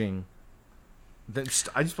nudging. I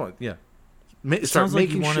just want start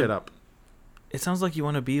making shit up. It sounds like you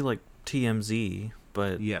want to be like TMZ,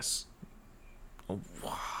 but yes. Oh,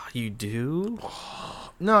 you do?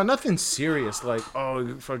 No, nothing serious. Like, oh,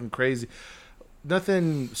 you're fucking crazy.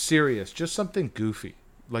 Nothing serious. Just something goofy,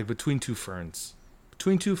 like Between Two Ferns.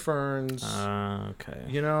 Between Two Ferns. Okay.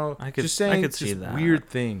 You know, I could see just that. Weird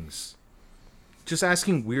things. Just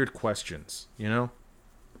asking weird questions. You know.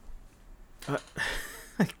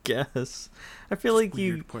 I guess. I feel like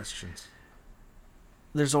weird questions.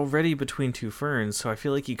 There's already Between Two Ferns, so I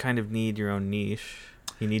feel like you kind of need your own niche.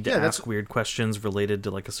 You need to ask weird questions related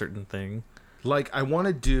to like a certain thing. Like I want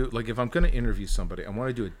to do, like if I'm going to interview somebody, I want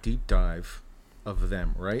to do a deep dive of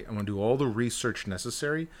them, right? I want to do all the research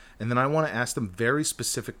necessary, and then I want to ask them very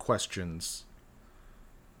specific questions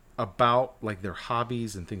about like their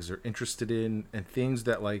hobbies and things they're interested in, and things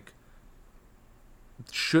that like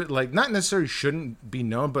should like not necessarily shouldn't be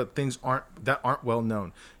known, but things aren't well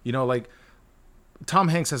known. You know, like Tom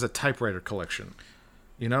Hanks has a typewriter collection,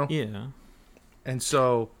 you know? Yeah. And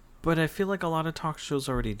so... But I feel like a lot of talk shows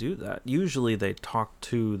already do that. Usually they talk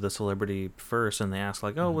to the celebrity first and they ask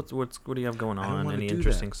like, oh, what do you have going on? Any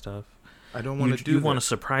interesting stuff? I don't want to do that. You want to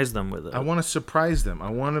surprise them with it. I want to surprise them.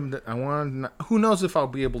 I want them to, who knows if I'll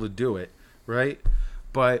be able to do it, right?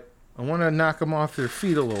 But I want to knock them off their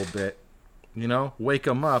feet a little bit, you know? Wake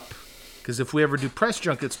them up. Because if we ever do press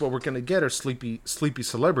junkets, what we're going to get are sleepy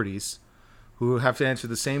celebrities who have to answer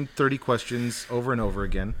the same 30 questions over and over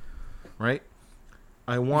again, right?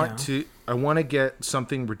 I want to get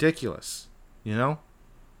something ridiculous, you know?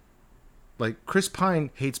 Like Chris Pine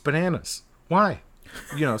hates bananas. Why?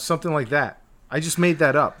 You know, something like that. I just made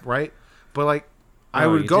that up, right? But like I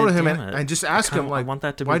would go to him and just ask him like, I want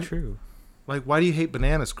that to be true. Like, why do you hate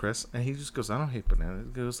bananas, Chris? And he just goes, I don't hate bananas.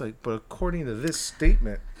 He goes like, but according to this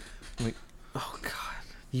statement, I'm like, oh God,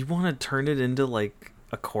 you want to turn it into like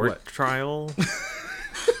a court trial?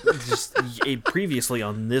 Just previously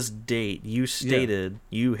on this date, you stated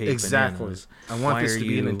you hate bananas. I want this to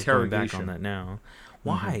be an interrogation. Back on that now.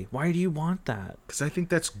 Why? Mm-hmm. Why do you want that? Because I think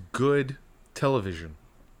that's good television.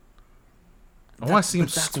 I want to see him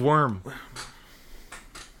squirm.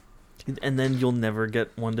 And then you'll never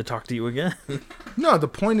get one to talk to you again. No, the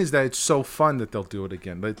point is that it's so fun that they'll do it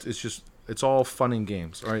again. But it's all fun and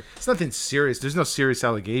games, all right? It's nothing serious. There's no serious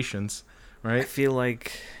allegations, right? I feel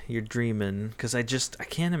like you're dreaming because I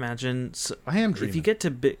can't imagine. I am dreaming. If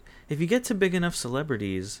you get to big enough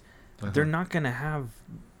celebrities, they're not gonna have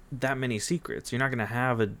that many secrets. You're not gonna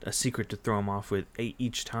have a secret to throw them off with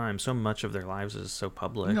each time. So much of their lives is so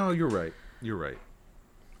public. No, you're right. You're right.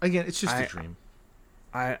 Again, it's just a dream.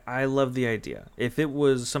 I love the idea. If it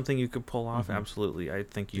was something you could pull off, absolutely, I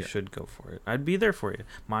think you should go for it. I'd be there for you.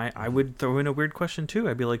 I would throw in a weird question too.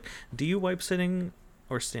 I'd be like, do you wipe sitting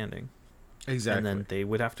or standing? Exactly. And then they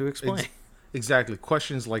would have to explain. Exactly.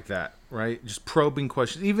 Questions like that, right? Just probing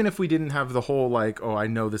questions. Even if we didn't have the whole like, oh, I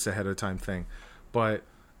know this ahead of time thing. But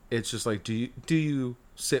it's just like, do you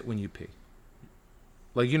sit when you pee?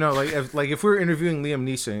 Like, you know, like if we're interviewing Liam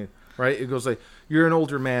Neeson, right? It goes like, you're an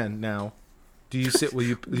older man now. Do you sit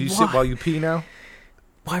while you pee now?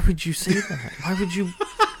 Why would you say that?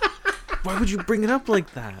 Why would you bring it up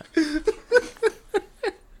like that?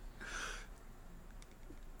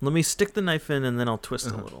 Let me stick the knife in and then I'll twist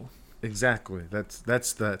a little. Exactly.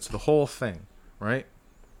 That's the whole thing, right?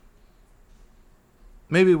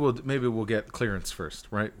 Maybe we'll get clearance first,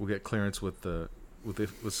 right? We'll get clearance with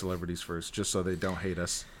celebrities first, just so they don't hate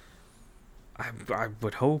us. I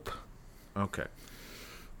would hope. Okay.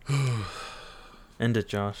 End it,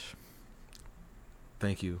 Josh.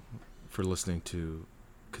 Thank you for listening to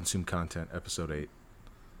Consume Content, Episode 8.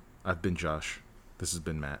 I've been Josh. This has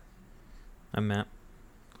been Matt. I'm Matt.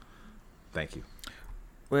 Thank you.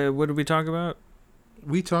 Wait, what did we talk about?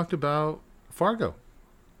 We talked about Fargo.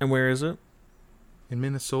 And where is it? In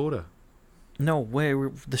Minnesota. No,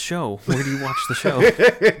 the show. Where do you watch the show?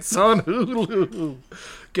 It's on Hulu.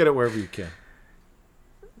 Get it wherever you can.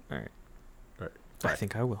 All right. Bye. I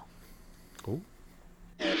think I will. Cool.